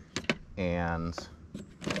 And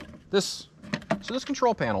this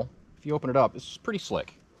control panel, if you open it up, it's pretty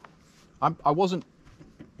slick. I wasn't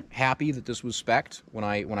happy that this was spec'd when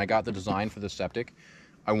I got the design for this septic.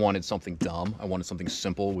 I wanted something dumb. I wanted something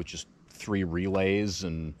simple with just 3 relays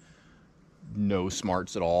and no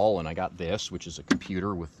smarts at all. And I got this, which is a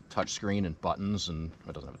computer with touchscreen and buttons, and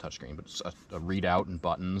it doesn't have a touchscreen, but it's a readout and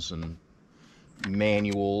buttons and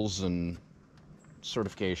manuals and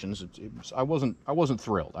certifications. I wasn't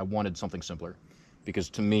thrilled. I wanted something simpler because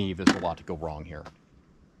to me there's a lot to go wrong here.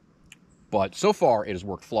 But so far it has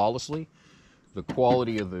worked flawlessly. The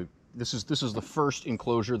quality of this is the first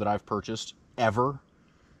enclosure that I've purchased ever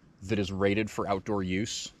that is rated for outdoor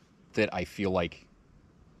use that I feel like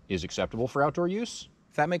is acceptable for outdoor use,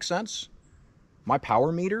 if that makes sense. My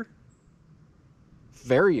power meter,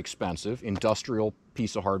 very expensive industrial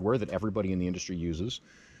piece of hardware that everybody in the industry uses,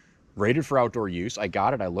 rated for outdoor use. I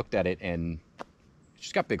got it, I looked at it, and it's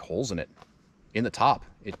just got big holes in it. In the top,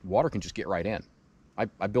 water can just get right in.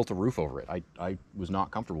 I built a roof over it. I was not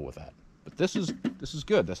comfortable with that. But this is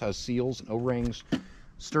good. This has seals and O-rings,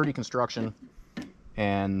 sturdy construction,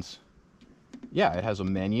 and yeah, it has a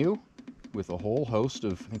menu with a whole host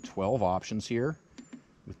of, I think, 12 options here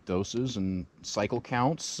with doses and cycle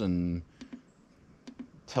counts, and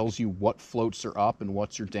tells you what floats are up and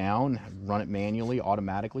what's are down. Run it manually,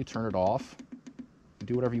 automatically, turn it off,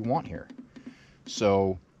 do whatever you want here.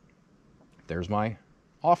 So there's my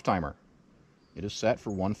off timer. It is set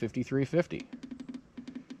for 153.50.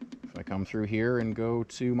 If I come through here and go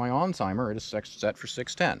to my on timer, it is set for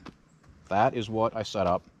 610. That is what I set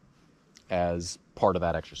up as part of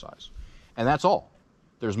that exercise. And that's all.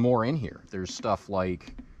 There's more in here. There's stuff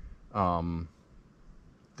like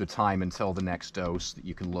the time until the next dose that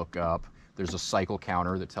you can look up. There's a cycle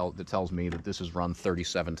counter that tells me that this has run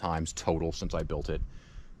 37 times total since I built it.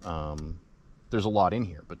 There's a lot in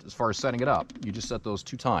here, but as far as setting it up, you just set those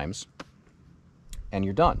 2 times and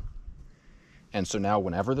you're done. And so now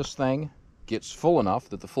whenever this thing gets full enough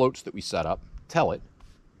that the floats that we set up tell it,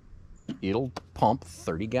 it'll pump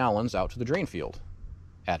 30 gallons out to the drain field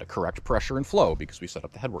at a correct pressure and flow because we set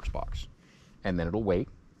up the headworks box. And then it'll wait,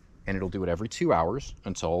 and it'll do it every 2 hours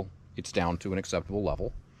until it's down to an acceptable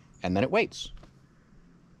level, and then it waits.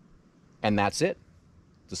 And that's it.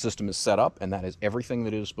 The system is set up, and that is everything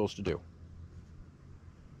that it is supposed to do.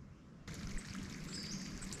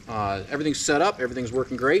 Everything's set up, everything's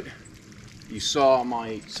working great. You saw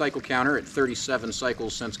my cycle counter at 37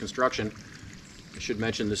 cycles since construction. I should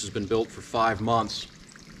mention this has been built for 5 months,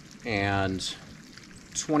 and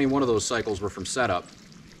 21 of those cycles were from setup.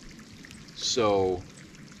 So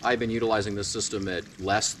I've been utilizing this system at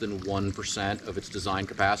less than 1% of its design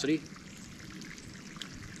capacity.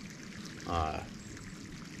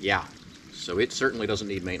 Yeah, so it certainly doesn't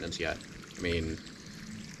need maintenance yet. I mean,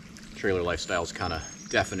 trailer lifestyle is kind of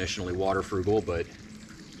definitionally water frugal, but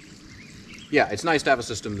yeah, it's nice to have a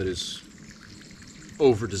system that is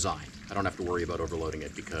over-designed. I don't have to worry about overloading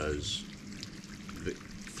it because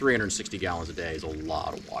 360 gallons a day is a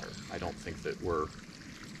lot of water. I don't think that we're,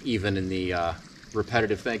 even in the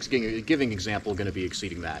repetitive Thanksgiving example, going to be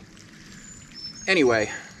exceeding that.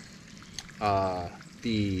 Anyway,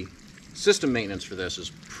 the system maintenance for this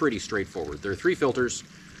is pretty straightforward. There are 3 filters.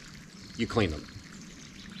 You clean them.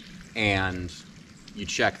 And you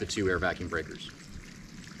check the 2 air vacuum breakers.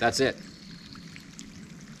 That's it.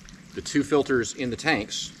 The 2 filters in the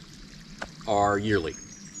tanks are yearly.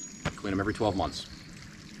 Clean them every 12 months.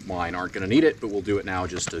 Mine aren't going to need it, but we'll do it now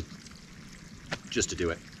just to do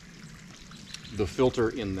it. The filter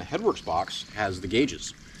in the headworks box has the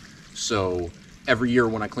gauges. So every year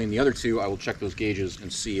when I clean the other 2, I will check those gauges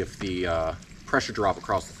and see if the pressure drop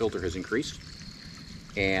across the filter has increased,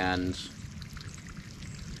 and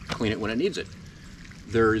clean it when it needs it.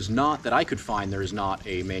 There is not, that I could find, there is not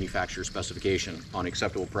a manufacturer specification on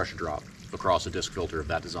acceptable pressure drop across a disc filter of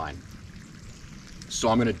that design. So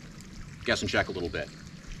I'm going to guess and check a little bit.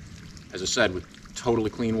 As I said, with totally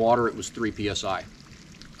clean water, it was 3 psi.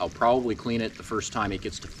 I'll probably clean it the first time it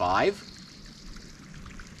gets to 5.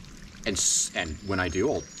 And when I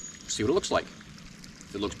do, I'll see what it looks like.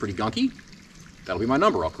 If it looks pretty gunky, that'll be my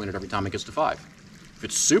number. I'll clean it every time it gets to 5. If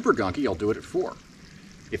it's super gunky, I'll do it at 4.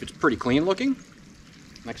 If it's pretty clean looking,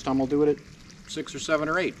 next time I'll do it at 6 or 7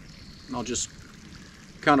 or 8. And I'll just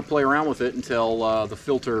kind of play around with it until the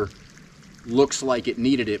filter looks like it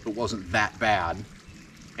needed it but wasn't that bad.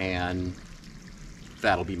 And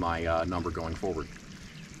that'll be my number going forward.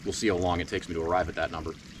 We'll see how long it takes me to arrive at that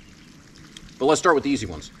number. But let's start with the easy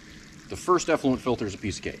ones. The first effluent filter is a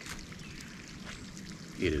piece of cake.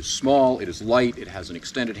 It is small, it is light, it has an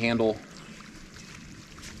extended handle,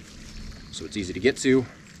 so it's easy to get to.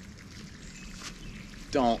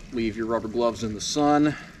 Don't leave your rubber gloves in the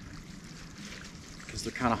sun because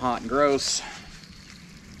they're kind of hot and gross,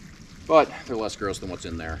 but they're less gross than what's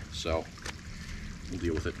in there, so we'll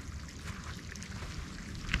deal with it.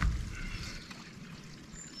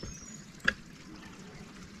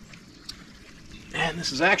 And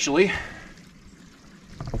this is actually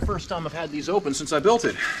the first time I've had these open since I built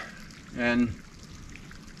it. And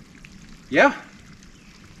yeah,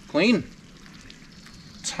 clean.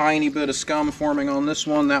 Tiny bit of scum forming on this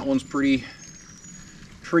one. That one's pretty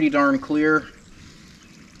darn clear.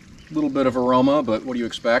 A little bit of aroma, but what do you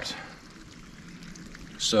expect?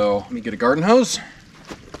 So let me get a garden hose.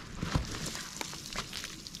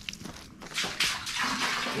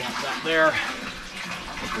 Yeah, that there.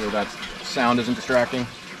 Hopefully that sound isn't distracting.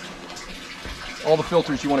 All the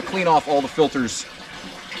filters, you want to clean off all the filters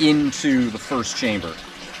into the first chamber,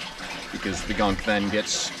 because the gunk then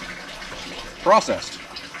gets processed.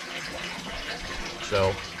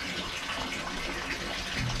 So,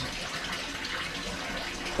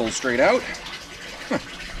 pull straight out.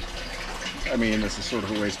 I mean, this is sort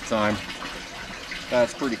of a waste of time.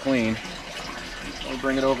 That's pretty clean. I'll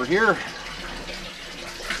bring it over here.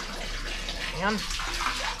 And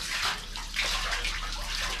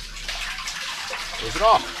close it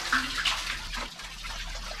off.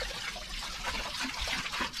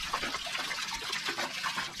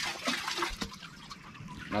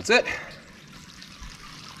 And that's it.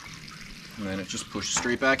 And then it just pushes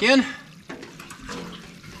straight back in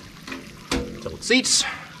until it seats.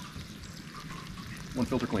 One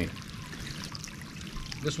filter clean.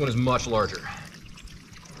 This one is much larger.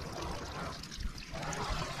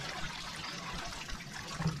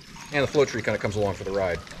 And the flow tree kind of comes along for the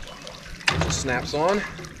ride. It just snaps on.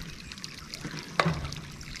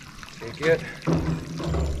 Take it.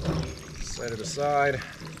 Set it aside.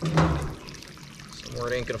 Somewhere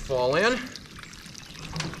it ain't gonna fall in.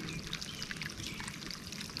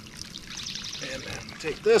 And then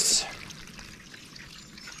take this.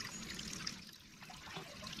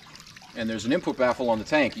 And there's an input baffle on the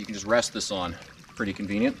tank you can just rest this on. Pretty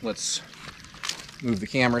convenient. Let's move the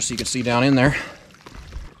camera so you can see down in there.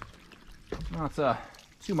 Not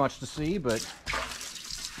too much to see, but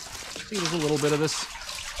see there's a little bit of this.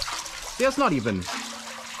 See, that's not even,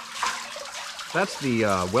 that's the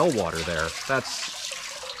well water there. That's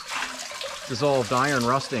dissolved iron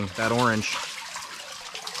rusting, that orange.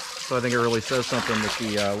 So I think it really says something that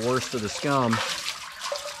the worst of the scum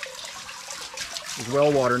is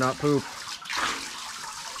well water, not poop.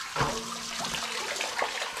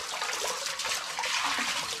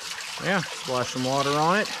 Yeah, splash some water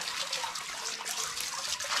on it.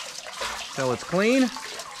 Till it's clean.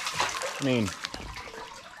 I mean,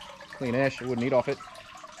 clean-ish, I wouldn't eat off it.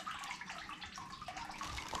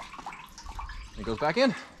 It goes back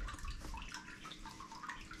in.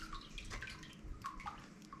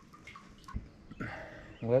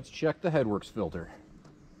 Let's check the headworks filter.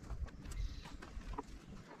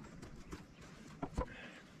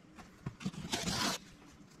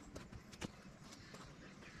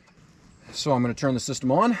 So I'm going to turn the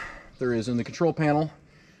system on. There is in the control panel,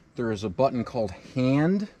 there is a button called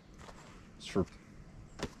hand. It's for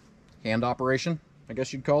hand operation, I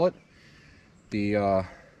guess you'd call it. The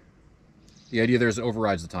idea there is it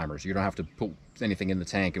overrides the timers. You don't have to put anything in the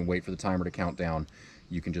tank and wait for the timer to count down.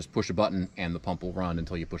 You can just push a button and the pump will run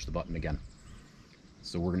until you push the button again.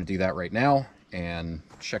 So we're going to do that right now and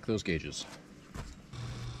check those gauges.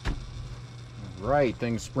 All right,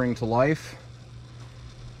 things spring to life.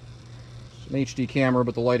 It's an HD camera,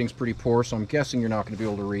 but the lighting's pretty poor, so I'm guessing you're not going to be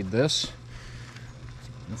able to read this.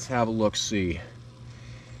 Let's have a look-see.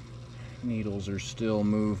 Needles are still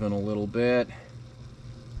moving a little bit.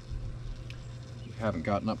 We haven't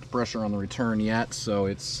gotten up to pressure on the return yet, so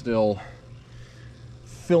it's still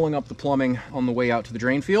filling up the plumbing on the way out to the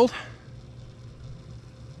drain field.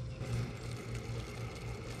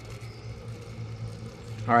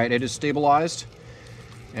 All right, it is stabilized,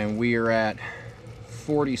 and we are at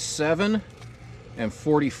 47 and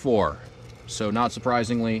 44. So not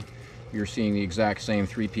surprisingly, you're seeing the exact same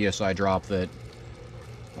 3 psi drop that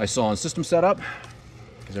I saw in system setup,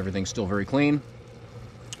 because everything's still very clean.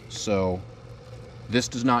 So this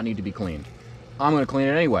does not need to be cleaned. I'm going to clean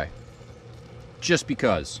it anyway, just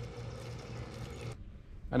because.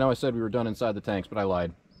 I know I said we were done inside the tanks, but I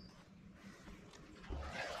lied.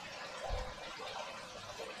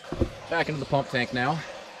 Back into the pump tank now.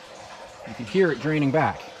 You can hear it draining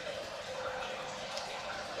back.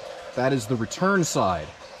 That is the return side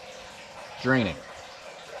draining.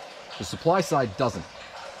 The supply side doesn't.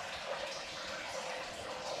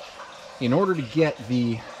 In order to get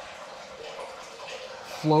the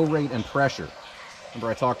flow rate and pressure,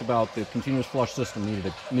 remember I talked about the continuous flush system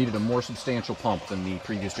needed a more substantial pump than the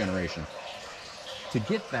previous generation. To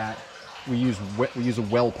get that, we use a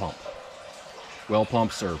well pump. Well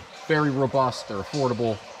pumps are very robust, they're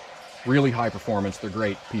affordable, really high performance, they're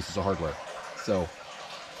great pieces of hardware. So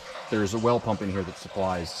there's a well pump in here that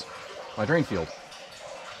supplies my drain field.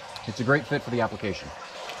 It's a great fit for the application.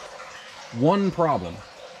 One problem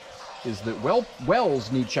is that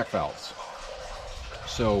wells need check valves.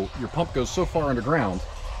 So your pump goes so far underground,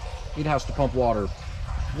 it has to pump water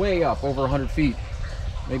way up, over 100 feet,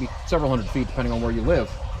 maybe several hundred feet depending on where you live,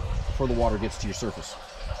 before the water gets to your surface.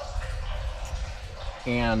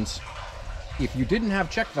 And if you didn't have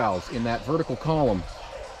check valves in that vertical column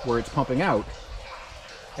where it's pumping out,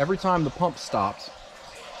 every time the pump stopped,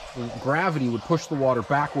 the gravity would push the water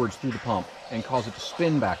backwards through the pump and cause it to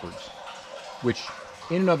spin backwards, which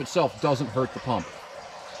in and of itself doesn't hurt the pump.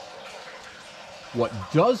 What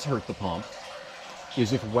does hurt the pump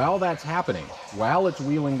is if while that's happening, while it's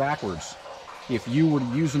wheeling backwards, if you were to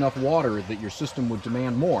use enough water that your system would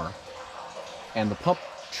demand more, and the pump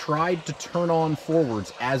tried to turn on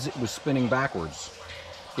forwards as it was spinning backwards,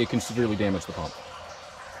 it can severely damage the pump.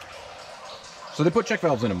 So they put check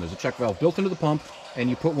valves in them. There's a check valve built into the pump, and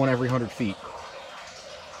you put one every 100 feet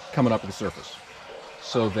coming up to the surface,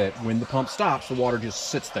 so that when the pump stops, the water just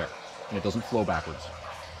sits there and it doesn't flow backwards.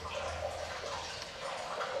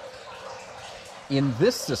 In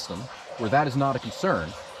this system, where that is not a concern,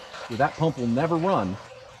 where that pump will never run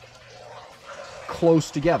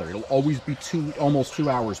close together, it'll always be almost 2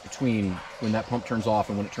 hours between when that pump turns off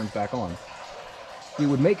and when it turns back on, it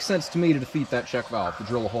would make sense to me to defeat that check valve, to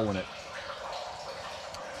drill a hole in it.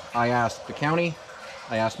 I asked the county,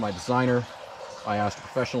 I asked my designer, I asked a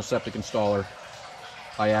professional septic installer,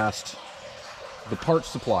 I asked the parts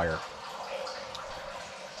supplier.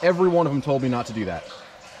 Every one of them told me not to do that.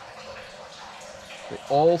 They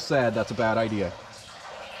all said that's a bad idea.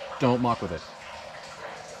 Don't muck with it.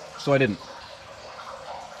 So I didn't.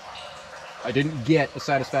 I didn't get a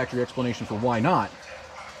satisfactory explanation for why not,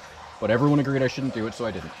 but everyone agreed I shouldn't do it, so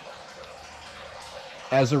I didn't.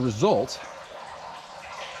 As a result,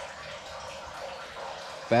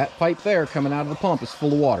 that pipe there coming out of the pump is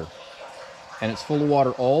full of water. And it's full of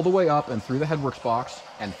water all the way up and through the headworks box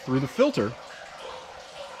and through the filter,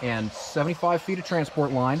 and 75 feet of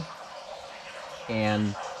transport line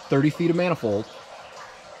and 30 feet of manifold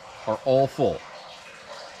are all full.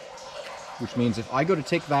 Which means if I go to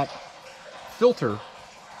take that filter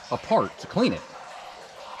apart to clean it,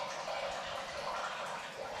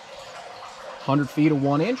 100 feet of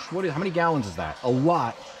 1 inch, how many gallons is that? A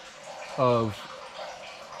lot of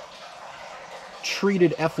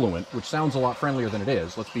treated effluent, which sounds a lot friendlier than it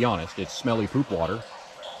is, let's be honest, it's smelly poop water,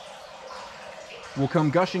 will come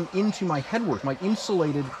gushing into my headworks, my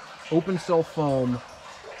insulated open cell foam,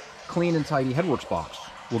 clean and tidy headworks box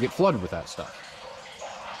will get flooded with that stuff.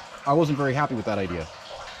 I wasn't very happy with that idea.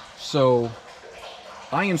 So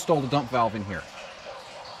I installed a dump valve in here.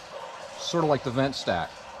 Sort of like the vent stack.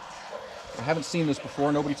 I haven't seen this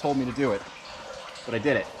before, nobody told me to do it, but I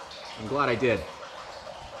did it. I'm glad I did.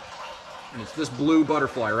 And it's this blue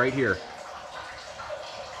butterfly right here.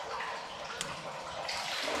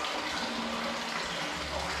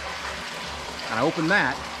 And I open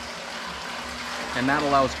that, and that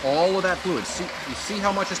allows all of that fluid. See, you see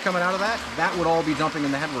how much is coming out of that? That would all be dumping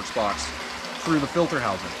in the headworks box through the filter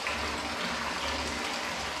housing.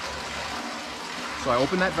 So I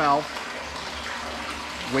open that valve,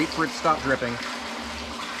 wait for it to stop dripping,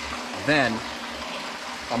 then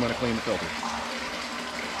I'm going to clean the filter.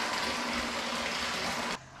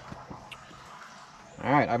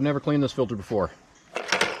 Alright, I've never cleaned this filter before.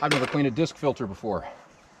 I've never cleaned a disc filter before.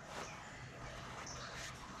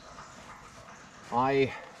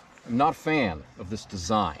 I am not a fan of this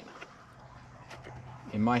design.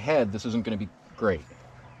 In my head, this isn't going to be great.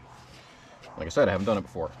 Like I said, I haven't done it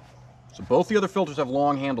before. So both the other filters have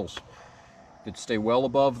long handles that stay well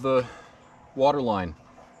above the water line.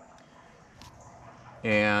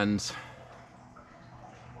 And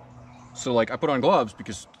so like I put on gloves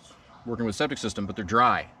because working with septic system, but they're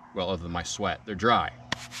dry. Well, other than my sweat, they're dry.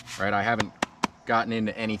 Right? I haven't gotten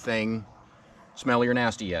into anything smelly or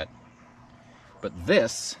nasty yet. But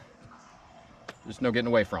this, there's no getting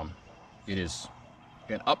away from. It is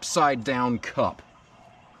an upside down cup.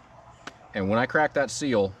 And when I crack that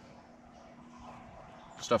seal,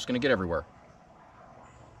 stuff's gonna get everywhere.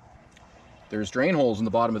 There's drain holes in the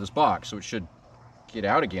bottom of this box, so it should get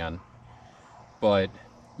out again. But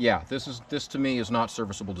yeah, this to me is not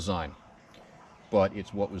serviceable design. But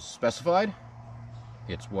it's what was specified.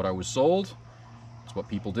 It's what I was sold. It's what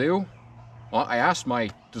people do. Well, I asked my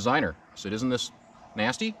designer, I said, isn't this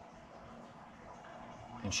nasty?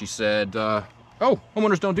 And she said, oh,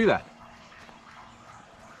 homeowners don't do that.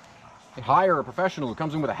 They hire a professional who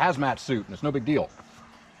comes in with a hazmat suit and it's no big deal.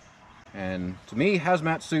 And to me,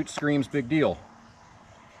 hazmat suit screams big deal.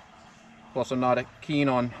 Plus, I'm not keen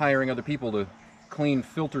on hiring other people to clean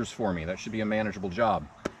filters for me. That should be a manageable job.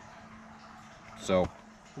 So,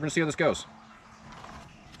 we're gonna see how this goes.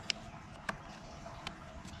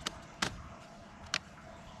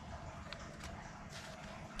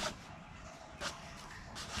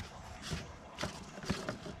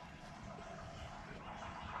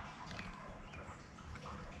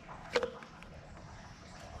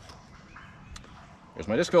 Here's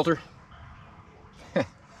my disc filter.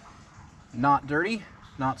 Not dirty,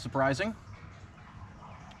 not surprising.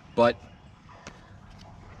 But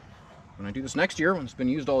when I do this next year, when it's been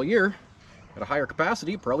used all year, at a higher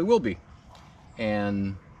capacity, it probably will be.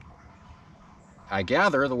 And I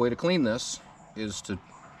gather the way to clean this is to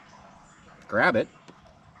grab it,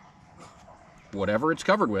 whatever it's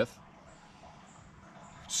covered with,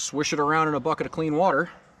 swish it around in a bucket of clean water,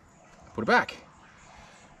 put it back,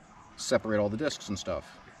 separate all the discs and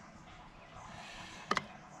stuff.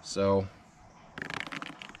 So,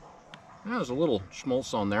 yeah, there's a little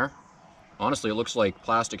schmaltz on there. Honestly, it looks like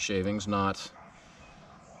plastic shavings, not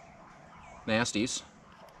nasties,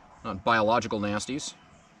 not biological nasties.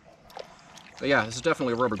 But yeah, this is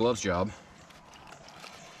definitely a rubber gloves job.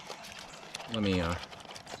 Let me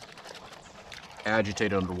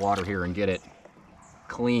agitate it under water here and get it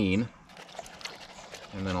clean,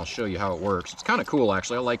 and then I'll show you how it works. It's kind of cool,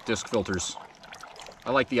 actually. I like disc filters.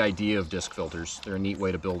 I like the idea of disc filters. They're a neat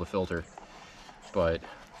way to build a filter, but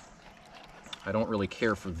I don't really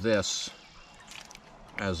care for this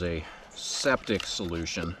as a septic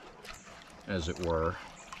solution, as it were.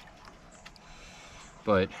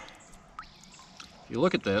 But if you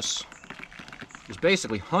look at this, there's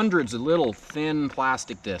basically hundreds of little thin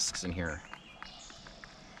plastic discs in here.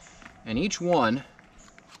 And each one,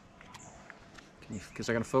 because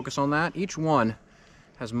I gotta focus on that, each one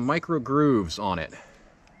has micro grooves on it.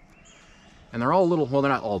 And they're all little, well,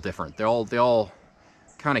 they're not all different. They all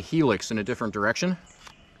kind of helix in a different direction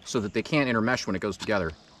so that they can't intermesh when it goes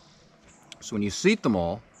together. So when you seat them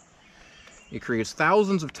all, it creates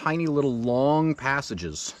thousands of tiny little long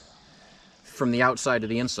passages from the outside to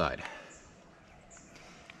the inside.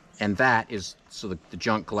 And that is, so the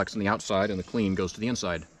junk collects on the outside and the clean goes to the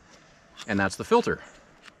inside. And that's the filter.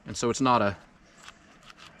 And so it's not a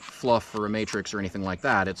fluff or a matrix or anything like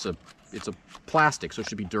that. It's a plastic, so it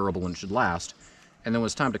should be durable and it should last. And then when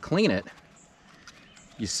it's time to clean it,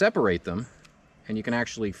 you separate them and you can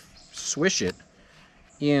actually swish it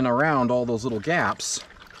in around all those little gaps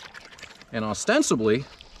and ostensibly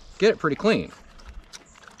get it pretty clean.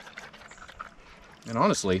 And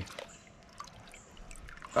honestly,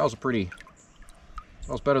 that was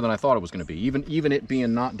better than I thought it was going to be. Even it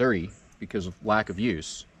being not dirty because of lack of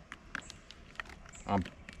use.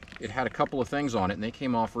 It had a couple of things on it and they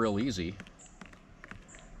came off real easy.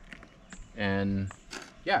 And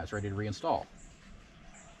yeah, it's ready to reinstall.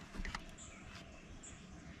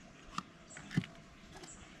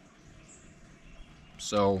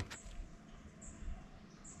 So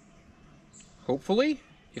hopefully,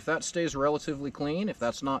 if that stays relatively clean, if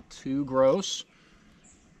that's not too gross,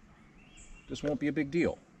 this won't be a big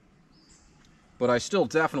deal. But I still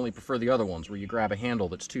definitely prefer the other ones where you grab a handle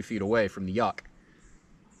that's 2 feet away from the yuck,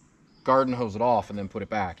 garden hose it off, and then put it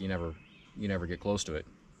back. You never get close to it.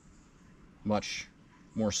 Much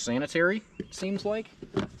more sanitary, it seems like.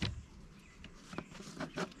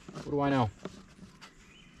 What do I know?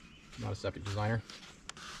 I'm not a septic designer.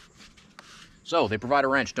 So they provide a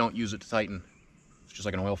wrench. Don't use it to tighten. It's just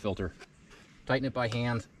like an oil filter. Tighten it by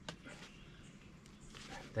hand,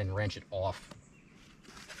 then wrench it off.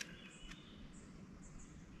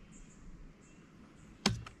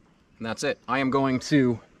 And that's it. I am going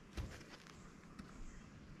to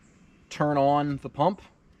turn on the pump,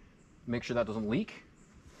 make sure that doesn't leak.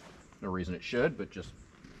 No reason it should, but just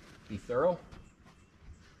be thorough.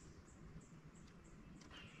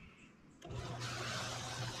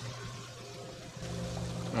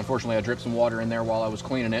 Unfortunately, I dripped some water in there while I was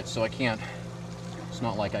cleaning it, so I can't, it's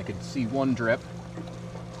not like I could see one drip,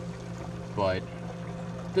 but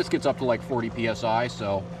this gets up to like 40 psi,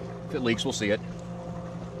 so if it leaks, we'll see it.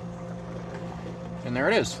 And there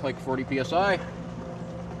it is, like 40 psi.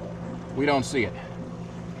 We don't see it.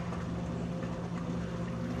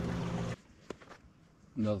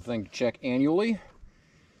 Another thing to check annually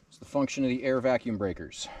is the function of the air vacuum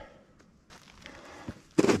breakers.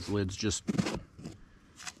 These lids just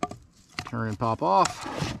turn and pop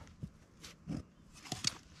off.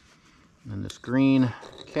 And this green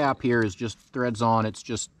cap here is just threads on. It's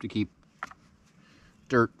just to keep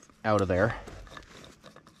dirt out of there.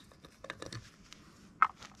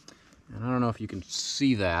 And I don't know if you can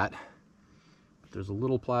see that, but there's a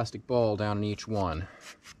little plastic ball down in each one.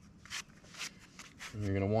 And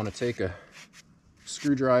you're going to want to take a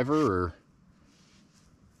screwdriver or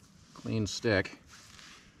clean stick.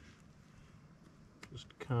 Just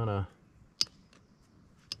kind of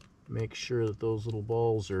make sure that those little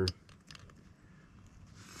balls are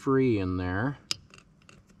free in there.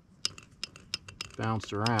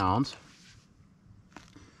 Bounce around.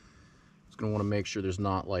 Just going to want to make sure there's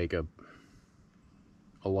not like a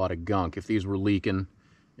lot of gunk. If these were leaking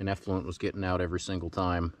and effluent was getting out every single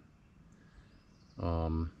time,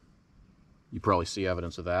 You probably see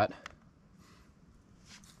evidence of that.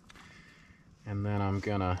 And then I'm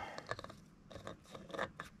gonna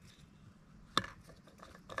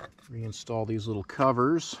reinstall these little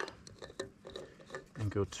covers and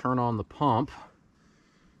go turn on the pump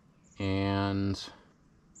and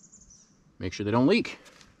make sure they don't leak.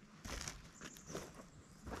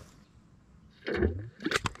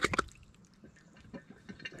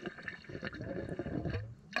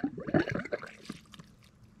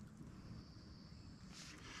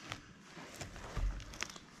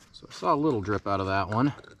 So I saw a little drip out of that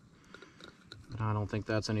one, but I don't think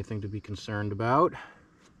that's anything to be concerned about.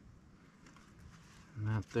 And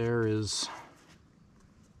that there is,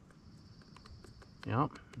 yep,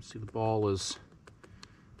 you see the ball is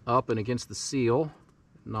up and against the seal,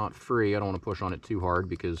 not free. I don't want to push on it too hard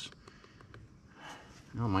because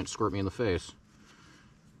it might squirt me in the face.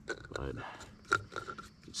 But you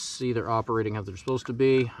can see they're operating how they're supposed to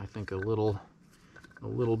be. I think a little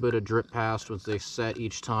bit of drip past once they set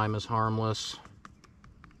each time is harmless.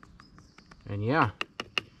 And yeah,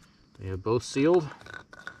 they have both sealed,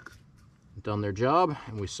 done their job,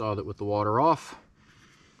 and we saw that with the water off,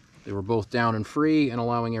 they were both down and free and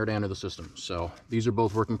allowing air to enter the system. So these are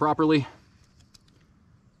both working properly.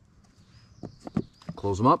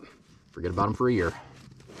 Close them up, forget about them for a year.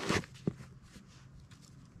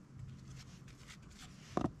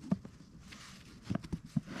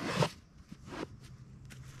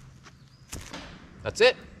 That's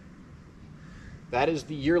it. That is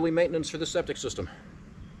the yearly maintenance for the septic system.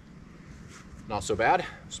 Not so bad,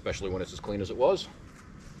 especially when it's as clean as it was.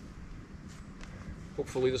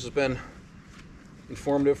 Hopefully this has been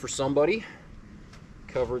informative for somebody.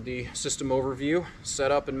 Covered the system overview,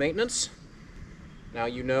 setup, and maintenance. Now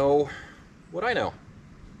you know what I know.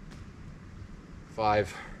 If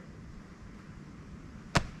I've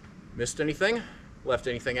missed anything, left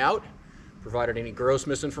anything out, provided any gross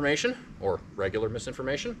misinformation or regular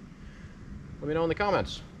misinformation, let me know in the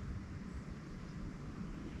comments.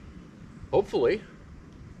 Hopefully,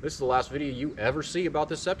 this is the last video you ever see about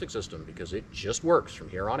this septic system because it just works from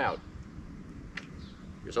here on out.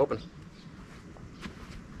 Here's hoping.